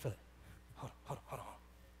 Oh, I feel it. Hold on.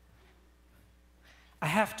 I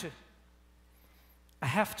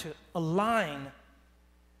have to align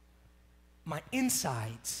my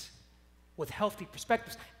insides with healthy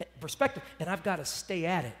perspective, and I've got to stay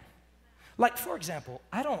at it. Like, for example,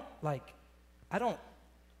 I don't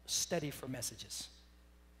study for messages.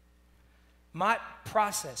 My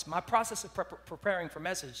process of preparing for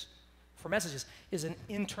messages is an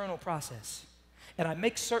internal process. And I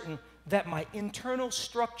make certain that my internal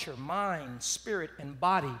structure, mind, spirit, and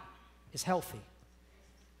body is healthy.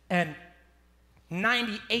 And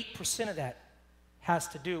 98% of that has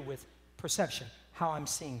to do with perception, how I'm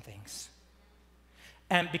seeing things.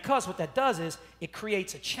 And because what that does is it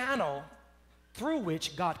creates a channel through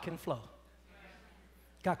which God can flow.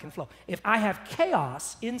 God can flow. If I have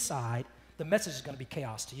chaos inside, the message is going to be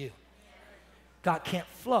chaos to you. God can't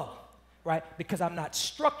flow, right? Because I'm not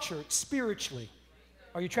structured spiritually.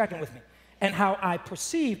 Are you tracking with me? And how I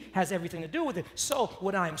perceive has everything to do with it. So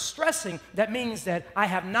when I'm stressing, that means that I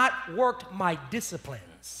have not worked my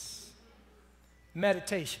disciplines.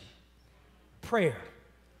 Meditation, prayer,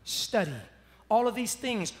 study. All of these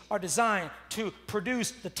things are designed to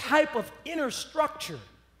produce the type of inner structure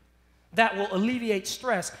that will alleviate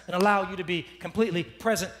stress and allow you to be completely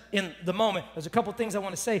present in the moment. There's a couple things I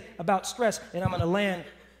want to say about stress, and I'm going to land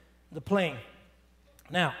the plane.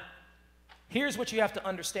 Now, here's what you have to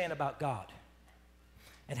understand about God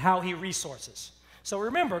and how he resources. So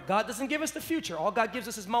remember, God doesn't give us the future. All God gives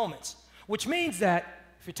us is moments, which means that,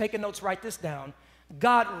 if you're taking notes, write this down,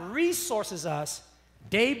 God resources us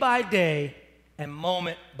day by day and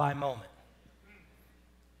moment by moment.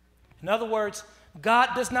 In other words, God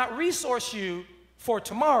does not resource you for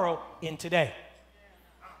tomorrow in today.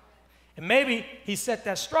 And maybe he set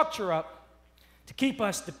that structure up to keep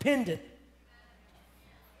us dependent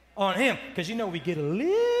on him, because you know we get a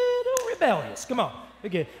little rebellious. Come on.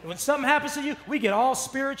 When something happens to you, we get all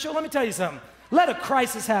spiritual. Let me tell you something. Let a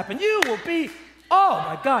crisis happen. You will be, oh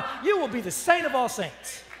my God, you will be the saint of all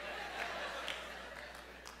saints.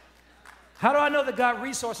 How do I know that God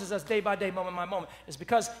resources us day by day, moment by moment? It's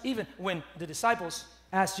because even when the disciples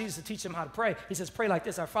asked Jesus to teach them how to pray, he says, pray like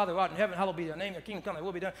this: Our Father who art in heaven, hallowed be your name, your kingdom come, thy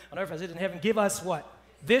will be done on earth as it is in heaven. Give us what?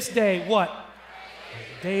 This day what?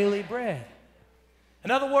 Daily bread. In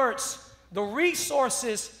other words, the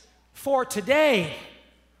resources for today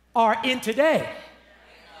are in today.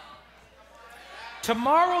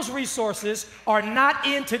 Tomorrow's resources are not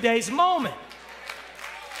in today's moment.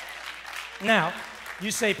 Now,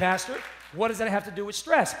 you say, Pastor, what does that have to do with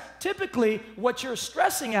stress? Typically, what you're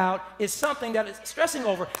stressing out is something that is stressing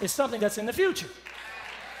over is something that's in the future.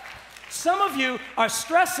 Some of you are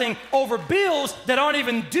stressing over bills that aren't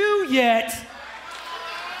even due yet.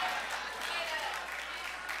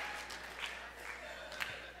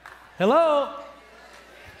 Hello?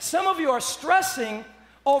 Some of you are stressing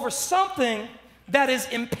over something that is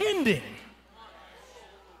impending.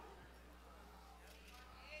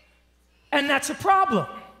 And that's a problem,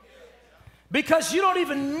 because you don't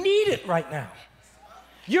even need it right now.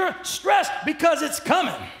 You're stressed because it's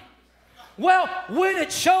coming. Well, when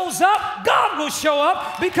it shows up, God will show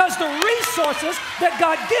up, because the resources that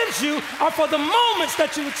God gives you are for the moments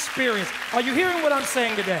that you experience. Are you hearing what I'm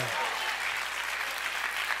saying today?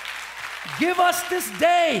 Give us this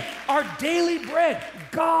day our daily bread.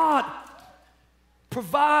 God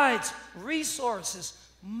provides resources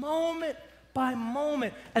moment by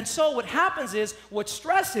moment. And so what happens is, what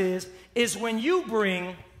stress is when you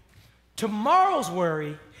bring tomorrow's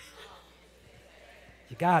worry,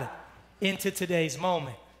 you got it, into today's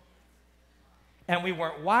moment. And we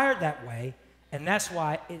weren't wired that way, and that's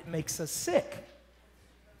why it makes us sick.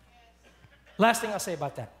 Last thing I'll say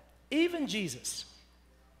about that. Even Jesus,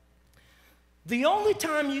 the only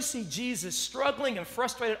time you see Jesus struggling and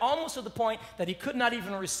frustrated almost to the point that he could not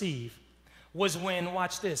even receive was when,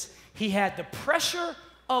 watch this, he had the pressure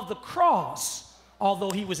of the cross,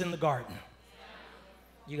 although he was in the garden.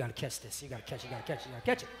 You got to catch this. You got to catch it. You got to catch it. You got to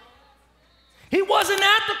catch it. He wasn't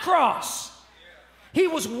at the cross. He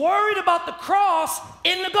was worried about the cross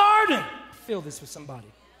in the garden. Feel this with somebody.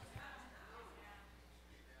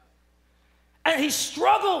 And he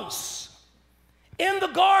struggles in the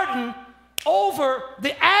garden over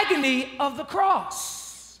the agony of the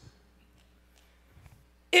cross.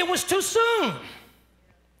 It was too soon.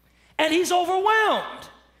 And he's overwhelmed.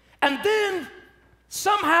 And then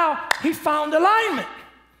somehow he found alignment.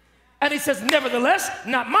 And he says, nevertheless,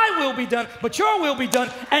 not my will be done, but your will be done.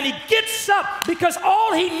 And he gets up, because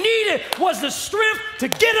all he needed was the strength to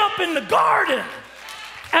get up in the garden.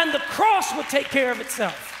 And the cross would take care of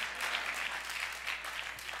itself.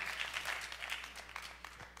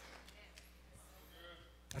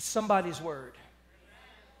 That's somebody's word.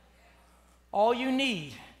 All you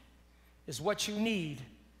need is what you need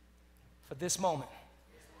for this moment.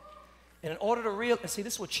 And in order to see,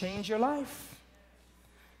 this will change your life.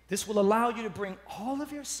 This will allow you to bring all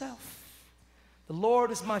of yourself. The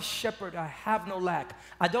Lord is my shepherd, I have no lack.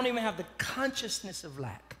 I don't even have the consciousness of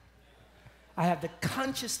lack. I have the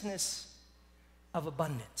consciousness of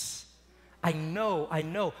abundance. I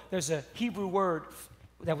know. There's a Hebrew word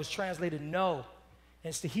that was translated know. And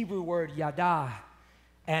it's the Hebrew word yada.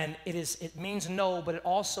 And it means know, but it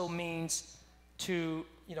also means to,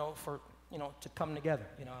 to come together.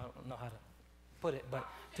 I don't know how to put it, but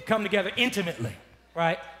to come together intimately,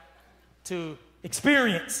 right? To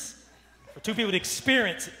experience, for two people to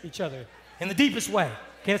experience each other in the deepest way.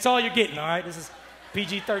 Okay, that's all you're getting, all right? This is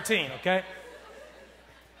PG-13, okay?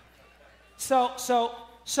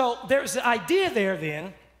 So there's the idea there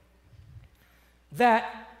then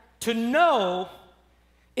that to know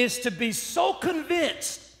is to be so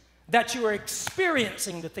convinced that you are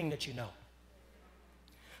experiencing the thing that you know.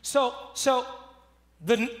 So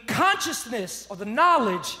the consciousness or the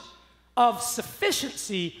knowledge of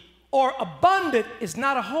sufficiency or abundant is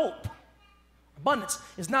not a hope. Abundance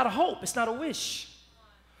is not a hope. It's not a wish.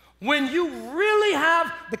 When you really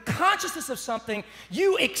have the consciousness of something,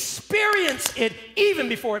 you experience it even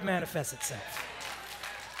before it manifests itself.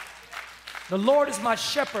 The Lord is my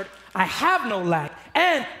shepherd. I have no lack.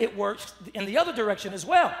 And it works in the other direction as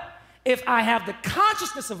well. If I have the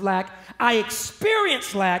consciousness of lack, I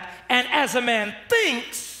experience lack. And as a man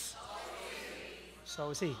thinks, so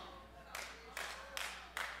is he.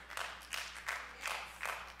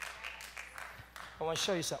 I want to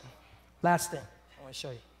show you something. Last thing I want to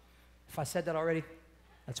show you. If I said that already,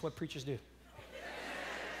 that's what preachers do.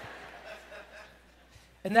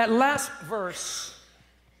 In that last verse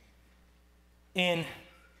in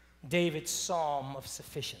David's psalm of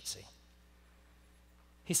sufficiency,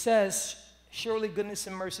 he says, surely goodness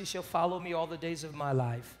and mercy shall follow me all the days of my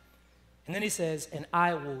life. And then he says, and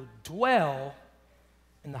I will dwell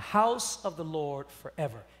in the house of the Lord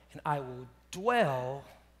forever. And I will dwell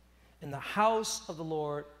in the house of the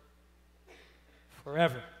Lord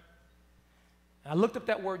forever. And I looked up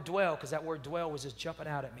that word dwell because that word dwell was just jumping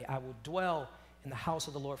out at me. I will dwell in the house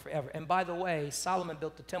of the Lord forever. And by the way, Solomon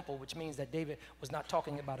built the temple, which means that David was not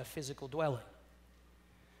talking about a physical dwelling.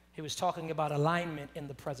 He was talking about alignment in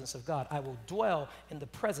the presence of God. I will dwell in the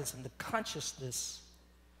presence and the consciousness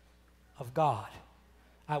of God.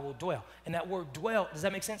 I will dwell. And that word dwell, does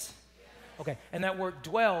that make sense? Okay. And that word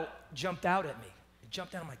dwell jumped out at me. It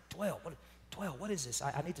jumped out. I'm like, dwell? What is this?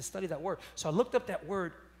 I need to study that word. So I looked up that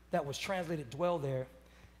word that was translated dwell there,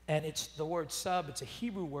 and it's the word sub. It's a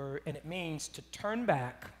Hebrew word, and it means to turn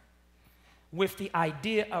back with the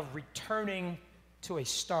idea of returning to a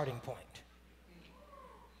starting point.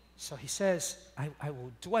 So he says, I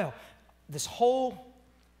will dwell. This whole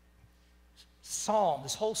psalm,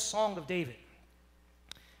 this whole song of David,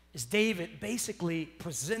 is David basically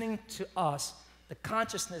presenting to us the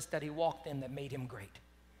consciousness that he walked in that made him great.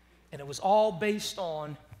 And it was all based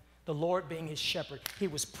on the Lord being his shepherd. He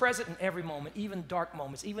was present in every moment, even dark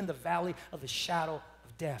moments, even the valley of the shadow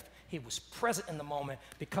of death. He was present in the moment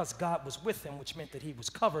because God was with him, which meant that he was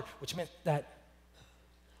covered, which meant that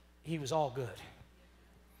he was all good.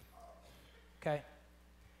 Okay?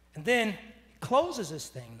 And then he closes this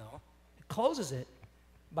thing, though. He closes it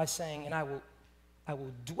by saying, and I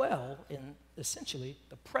will dwell in, essentially,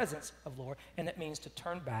 the presence of the Lord, and that means to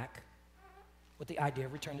turn back with the idea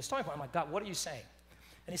of returning to the starting point. I'm like, God, what are you saying?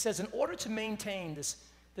 And he says, in order to maintain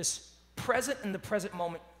this present in the present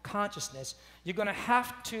moment consciousness, you're going to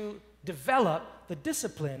have to develop the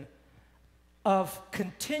discipline of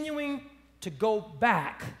continuing to go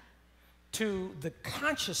back to the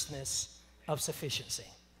consciousness of sufficiency.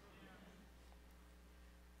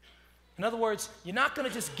 In other words, you're not going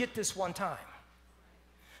to just get this one time.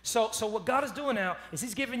 So what God is doing now is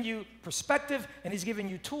he's giving you perspective and he's giving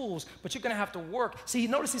you tools, but you're going to have to work. See,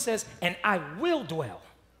 notice he says, and I will dwell.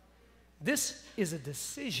 This is a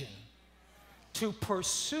decision to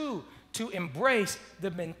pursue, to embrace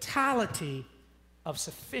the mentality of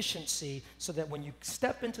sufficiency so that when you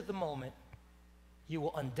step into the moment, you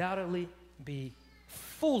will undoubtedly be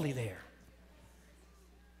fully there.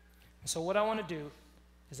 And so what I want to do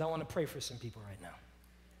is I want to pray for some people right now.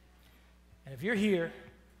 And if you're here,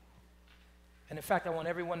 and in fact, I want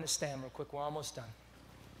everyone to stand real quick. We're almost done.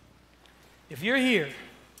 If you're here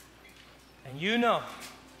and you know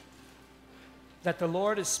that the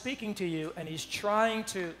Lord is speaking to you and he's trying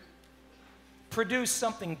to produce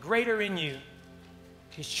something greater in you,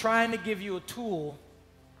 he's trying to give you a tool.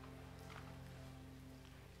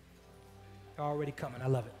 You're already coming. I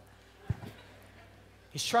love it.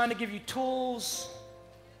 He's trying to give you tools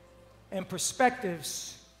and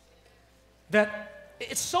perspectives that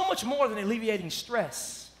it's so much more than alleviating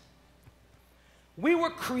stress. We were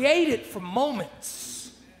created for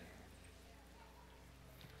moments.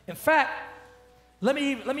 In fact, let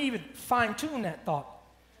me even fine-tune that thought.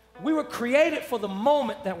 We were created for the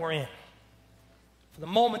moment that we're in. For the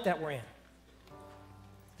moment that we're in.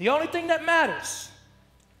 The only thing that matters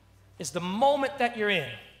is the moment that you're in.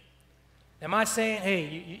 Am I saying,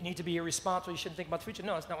 hey, you need to be irresponsible, you shouldn't think about the future?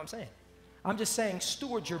 No, that's not what I'm saying. I'm just saying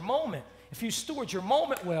steward your moment. If you steward your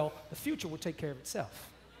moment well, the future will take care of itself.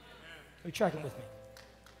 Are you tracking with me?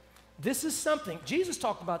 This is something, Jesus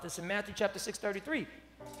talked about this in Matthew chapter 6:33.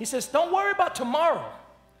 He says, don't worry about tomorrow.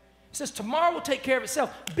 He says, tomorrow will take care of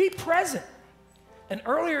itself. Be present. And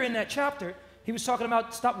earlier in that chapter, he was talking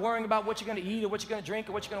about stop worrying about what you're going to eat or what you're going to drink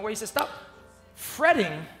or what you're going to wear. He says, stop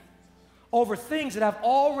fretting over things that I've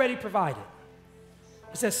already provided.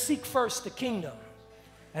 He says, seek first the kingdom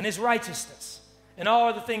and his righteousness, and all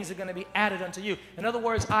other things are going to be added unto you. In other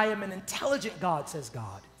words, I am an intelligent God, says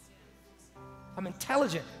God. I'm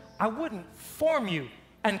intelligent. I wouldn't form you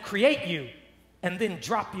and create you and then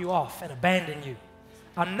drop you off and abandon you.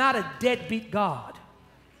 I'm not a deadbeat God.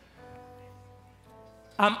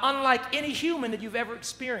 I'm unlike any human that you've ever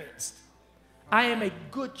experienced. I am a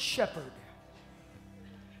good shepherd,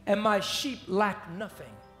 and my sheep lack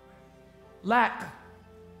nothing. Lack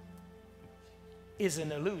is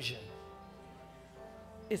an illusion.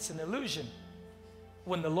 It's an illusion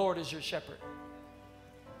when the Lord is your shepherd.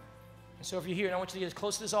 And so if you're here, and I want you to get as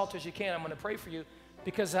close to this altar as you can, I'm going to pray for you,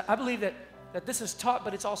 because I believe that this is taught,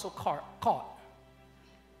 but it's also caught.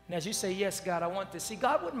 And as you say, yes, God, I want this. See,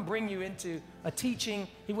 God wouldn't bring you into a teaching.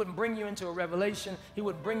 He wouldn't bring you into a revelation. He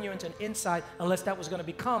wouldn't bring you into an insight unless that was going to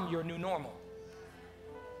become your new normal.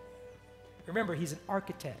 Remember, He's an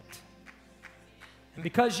architect. And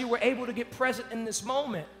because you were able to get present in this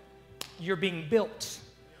moment, you're being built,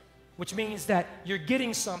 which means that you're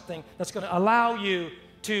getting something that's going to allow you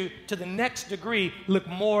to the next degree look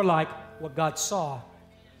more like what God saw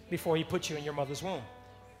before He put you in your mother's womb.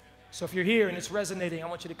 So if you're here and it's resonating, I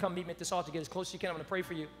want you to come meet me at this altar, get as close as you can. I'm going to pray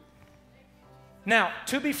for you. Now,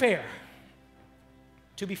 to be fair,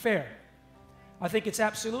 I think it's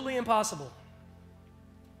absolutely impossible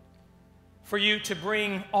for you to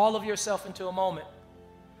bring all of yourself into a moment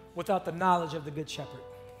without the knowledge of the Good Shepherd.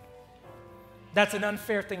 That's an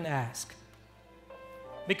unfair thing to ask.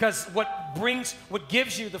 Because what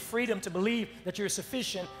gives you the freedom to believe that you're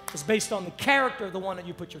sufficient is based on the character of the one that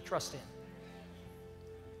you put your trust in.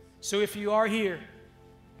 So if you are here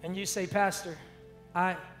and you say, Pastor,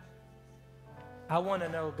 I want to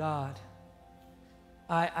know God.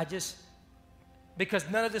 Because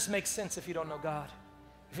none of this makes sense if you don't know God.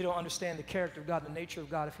 If you don't understand the character of God, the nature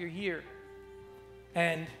of God. If you're here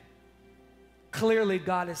and clearly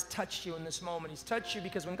God has touched you in this moment. He's touched you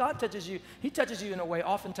because when God touches you, He touches you in a way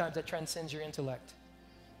oftentimes that transcends your intellect.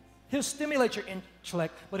 He'll stimulate your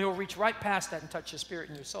intellect, but He'll reach right past that and touch your spirit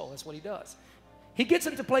and your soul. That's what He does. He gets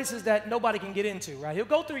into places that nobody can get into, right? He'll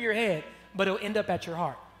go through your head, but He'll end up at your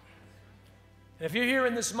heart. And if you're here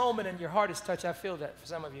in this moment and your heart is touched, I feel that for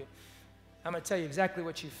some of you. I'm going to tell you exactly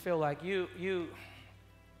what you feel like.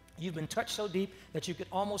 You've been touched so deep that you could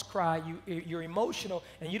almost cry. You're emotional,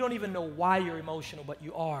 and you don't even know why you're emotional, but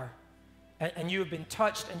you are. And you have been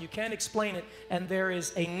touched, and you can't explain it. And there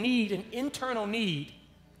is a need, an internal need,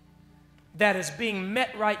 that is being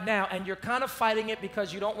met right now, and you're kind of fighting it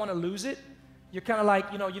because you don't want to lose it. You're kind of like,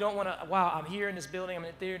 you don't want to, wow, I'm here in this building, I'm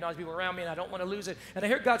in there, and all these people around me, and I don't want to lose it. And I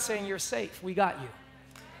hear God saying, you're safe. We got you.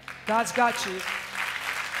 God's got you,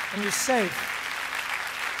 and you're safe.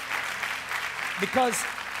 Because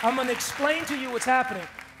I'm going to explain to you what's happening.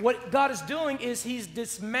 What God is doing is He's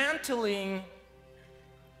dismantling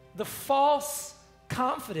the false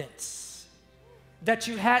confidence that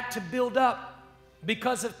you had to build up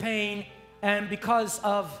because of pain and because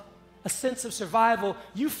of a sense of survival.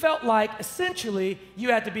 You felt like essentially you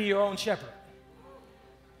had to be your own shepherd.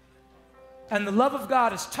 And the love of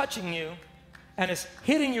God is touching you and it's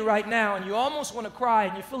hitting you right now, and you almost want to cry,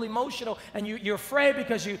 and you feel emotional, and you're afraid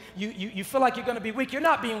because you feel like you're going to be weak. You're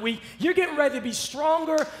not being weak. You're getting ready to be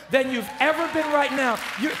stronger than you've ever been right now.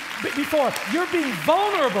 You're being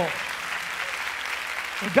vulnerable.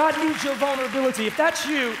 And God needs your vulnerability. If that's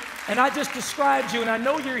you, and I just described you, and I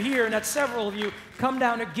know you're here, and that's several of you, come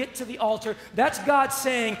down and get to the altar. That's God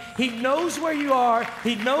saying He knows where you are.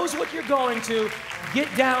 He knows what you're going to. Get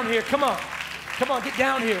down here. Come on. Come on, get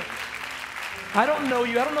down here. I don't know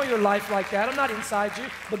you. I don't know your life like that. I'm not inside you.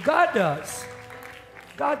 But God does.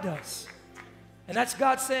 God does. And that's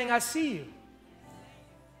God saying, I see you.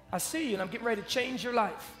 I see you, and I'm getting ready to change your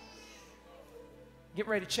life. Getting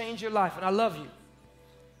ready to change your life, and I love you.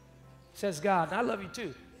 Says God, and I love you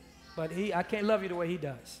too. But I can't love you the way He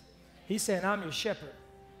does. He's saying, I'm your shepherd.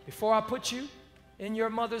 Before I put you in your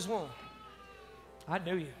mother's womb, I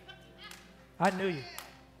knew you. I knew you.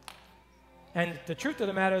 And the truth of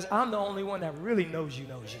the matter is, I'm the only one that really knows you.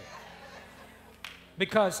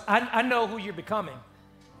 Because I know who you're becoming.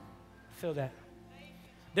 Feel that.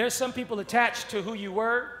 There's some people attached to who you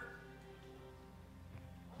were.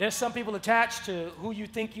 There's some people attached to who you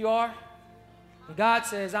think you are. And God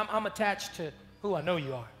says, I'm attached to who I know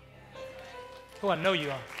you are. Who I know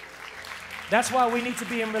you are. That's why we need to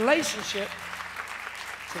be in relationship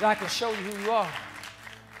so that I can show you who you are.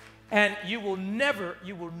 And you will never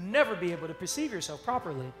be able to perceive yourself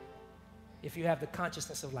properly if you have the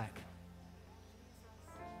consciousness of lack.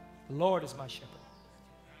 The Lord is my shepherd.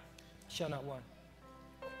 I shall not want.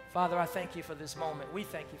 Father, I thank you for this moment. We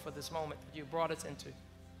thank you for this moment that you brought us into.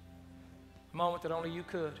 a moment that only you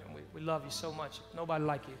could. And we love you so much. Nobody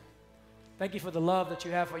like you. Thank you for the love that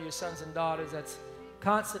you have for your sons and daughters that's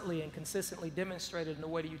constantly and consistently demonstrated in the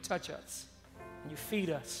way that you touch us, and you feed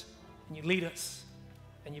us, and you lead us,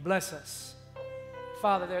 and you bless us.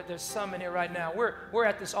 Father, there's some in here right now. We're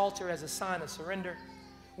at this altar as a sign of surrender.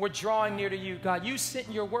 We're drawing near to you, God. You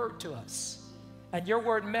sent your word to us, and your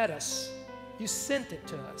word met us. You sent it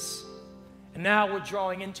to us. And now we're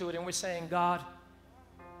drawing into it, and we're saying, God,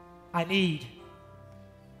 I need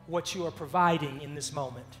what you are providing in this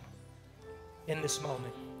moment. In this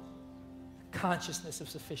moment. Consciousness of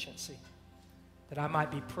sufficiency, that I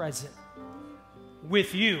might be present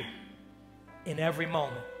with you in every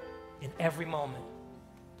moment. In every moment.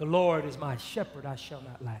 The Lord is my shepherd, I shall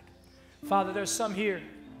not lack. Father, there's some here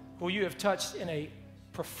who you have touched in a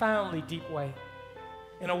profoundly deep way,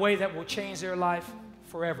 in a way that will change their life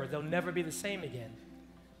forever. They'll never be the same again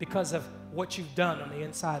because of what you've done on the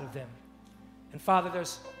inside of them. And Father,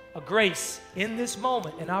 there's a grace in this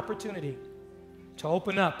moment, an opportunity to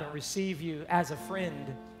open up and receive you as a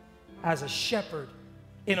friend, as a shepherd,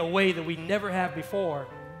 in a way that we never have before,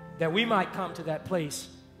 that we might come to that place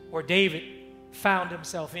where David found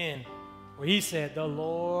himself in, where he said, the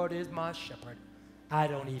Lord is my shepherd. I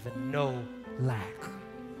don't even know lack.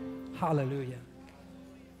 Hallelujah.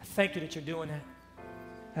 I thank you that you're doing that.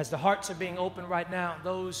 As the hearts are being opened right now,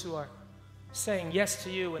 those who are saying yes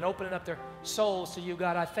to you and opening up their souls to you,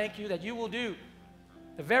 God, I thank you that you will do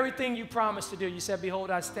the very thing you promised to do. You said,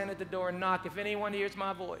 behold, I stand at the door and knock. If anyone hears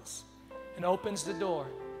my voice and opens the door,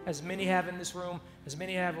 as many have in this room, as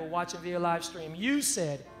many have who are watching via live stream, you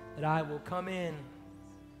said that I will come in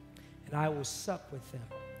and I will sup with them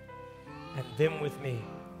and them with me.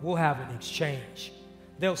 We'll have an exchange.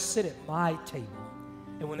 They'll sit at my table.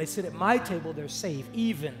 And when they sit at my table, they're safe,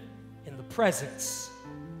 even in the presence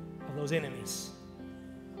of those enemies.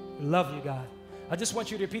 We love you, God. I just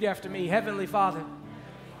want you to repeat after me. Heavenly Father,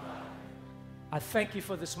 I thank you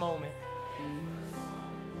for this moment.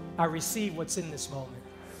 I receive what's in this moment.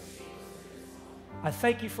 I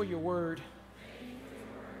thank you for your word.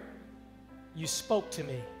 You spoke to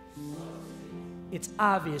me. It's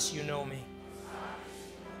obvious you know me.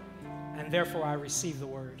 And therefore I receive the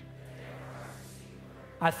word.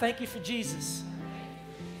 I thank you for Jesus.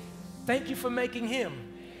 Thank you for making him,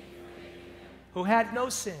 who had no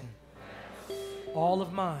sin, all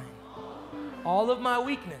of mine, all of my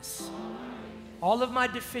weakness, all of my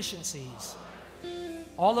deficiencies,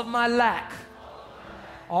 all of my lack,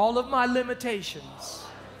 all of my limitations.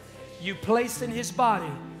 You placed in his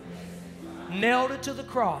body, nailed it to the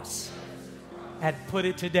cross, and put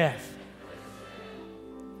it to death.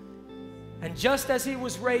 And just as he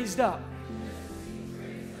was raised up,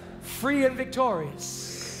 free and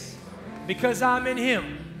victorious, because I'm in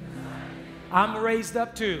him, I'm raised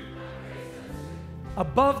up too.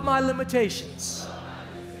 Above my limitations,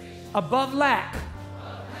 above lack,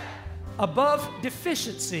 above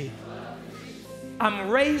deficiency, I'm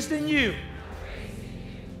raised in you,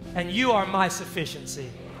 and you are my sufficiency.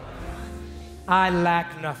 I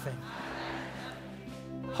lack nothing.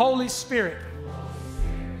 Holy Spirit,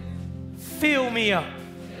 fill me up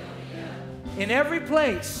in every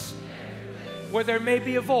place where there may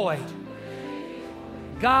be a void.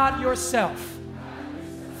 God yourself,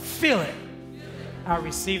 fill it. I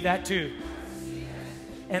receive that too.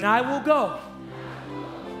 And I will go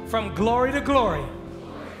from glory to glory,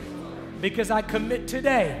 because I commit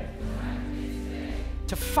today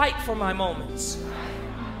to fight for my moments,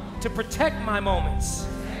 to protect my moments,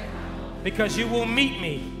 because you will meet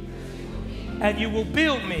me and you will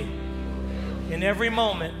build me in every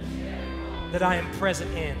moment that I am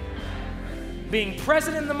present in. Being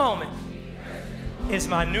present in the moment is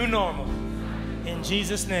my new normal. In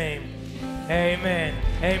Jesus' name, amen.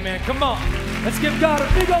 Amen. Come on, let's give God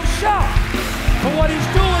a big old shout for what he's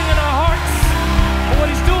doing in our hearts, for what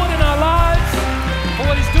he's doing in our lives, for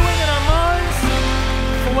what he's doing in our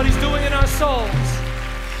minds, for what he's doing in our souls.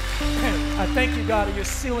 I thank you, God, that you're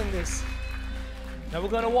sealing this. Now we're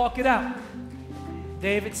going to walk it out.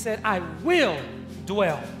 David said, I will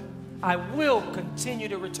dwell. I will continue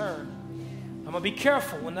to return. I'm going to be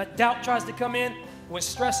careful when that doubt tries to come in, when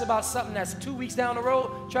stress about something that's 2 weeks down the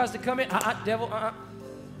road tries to come in. Devil,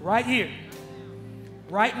 right here,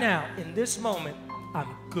 right now, in this moment,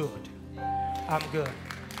 I'm good. I'm good.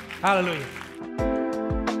 Hallelujah.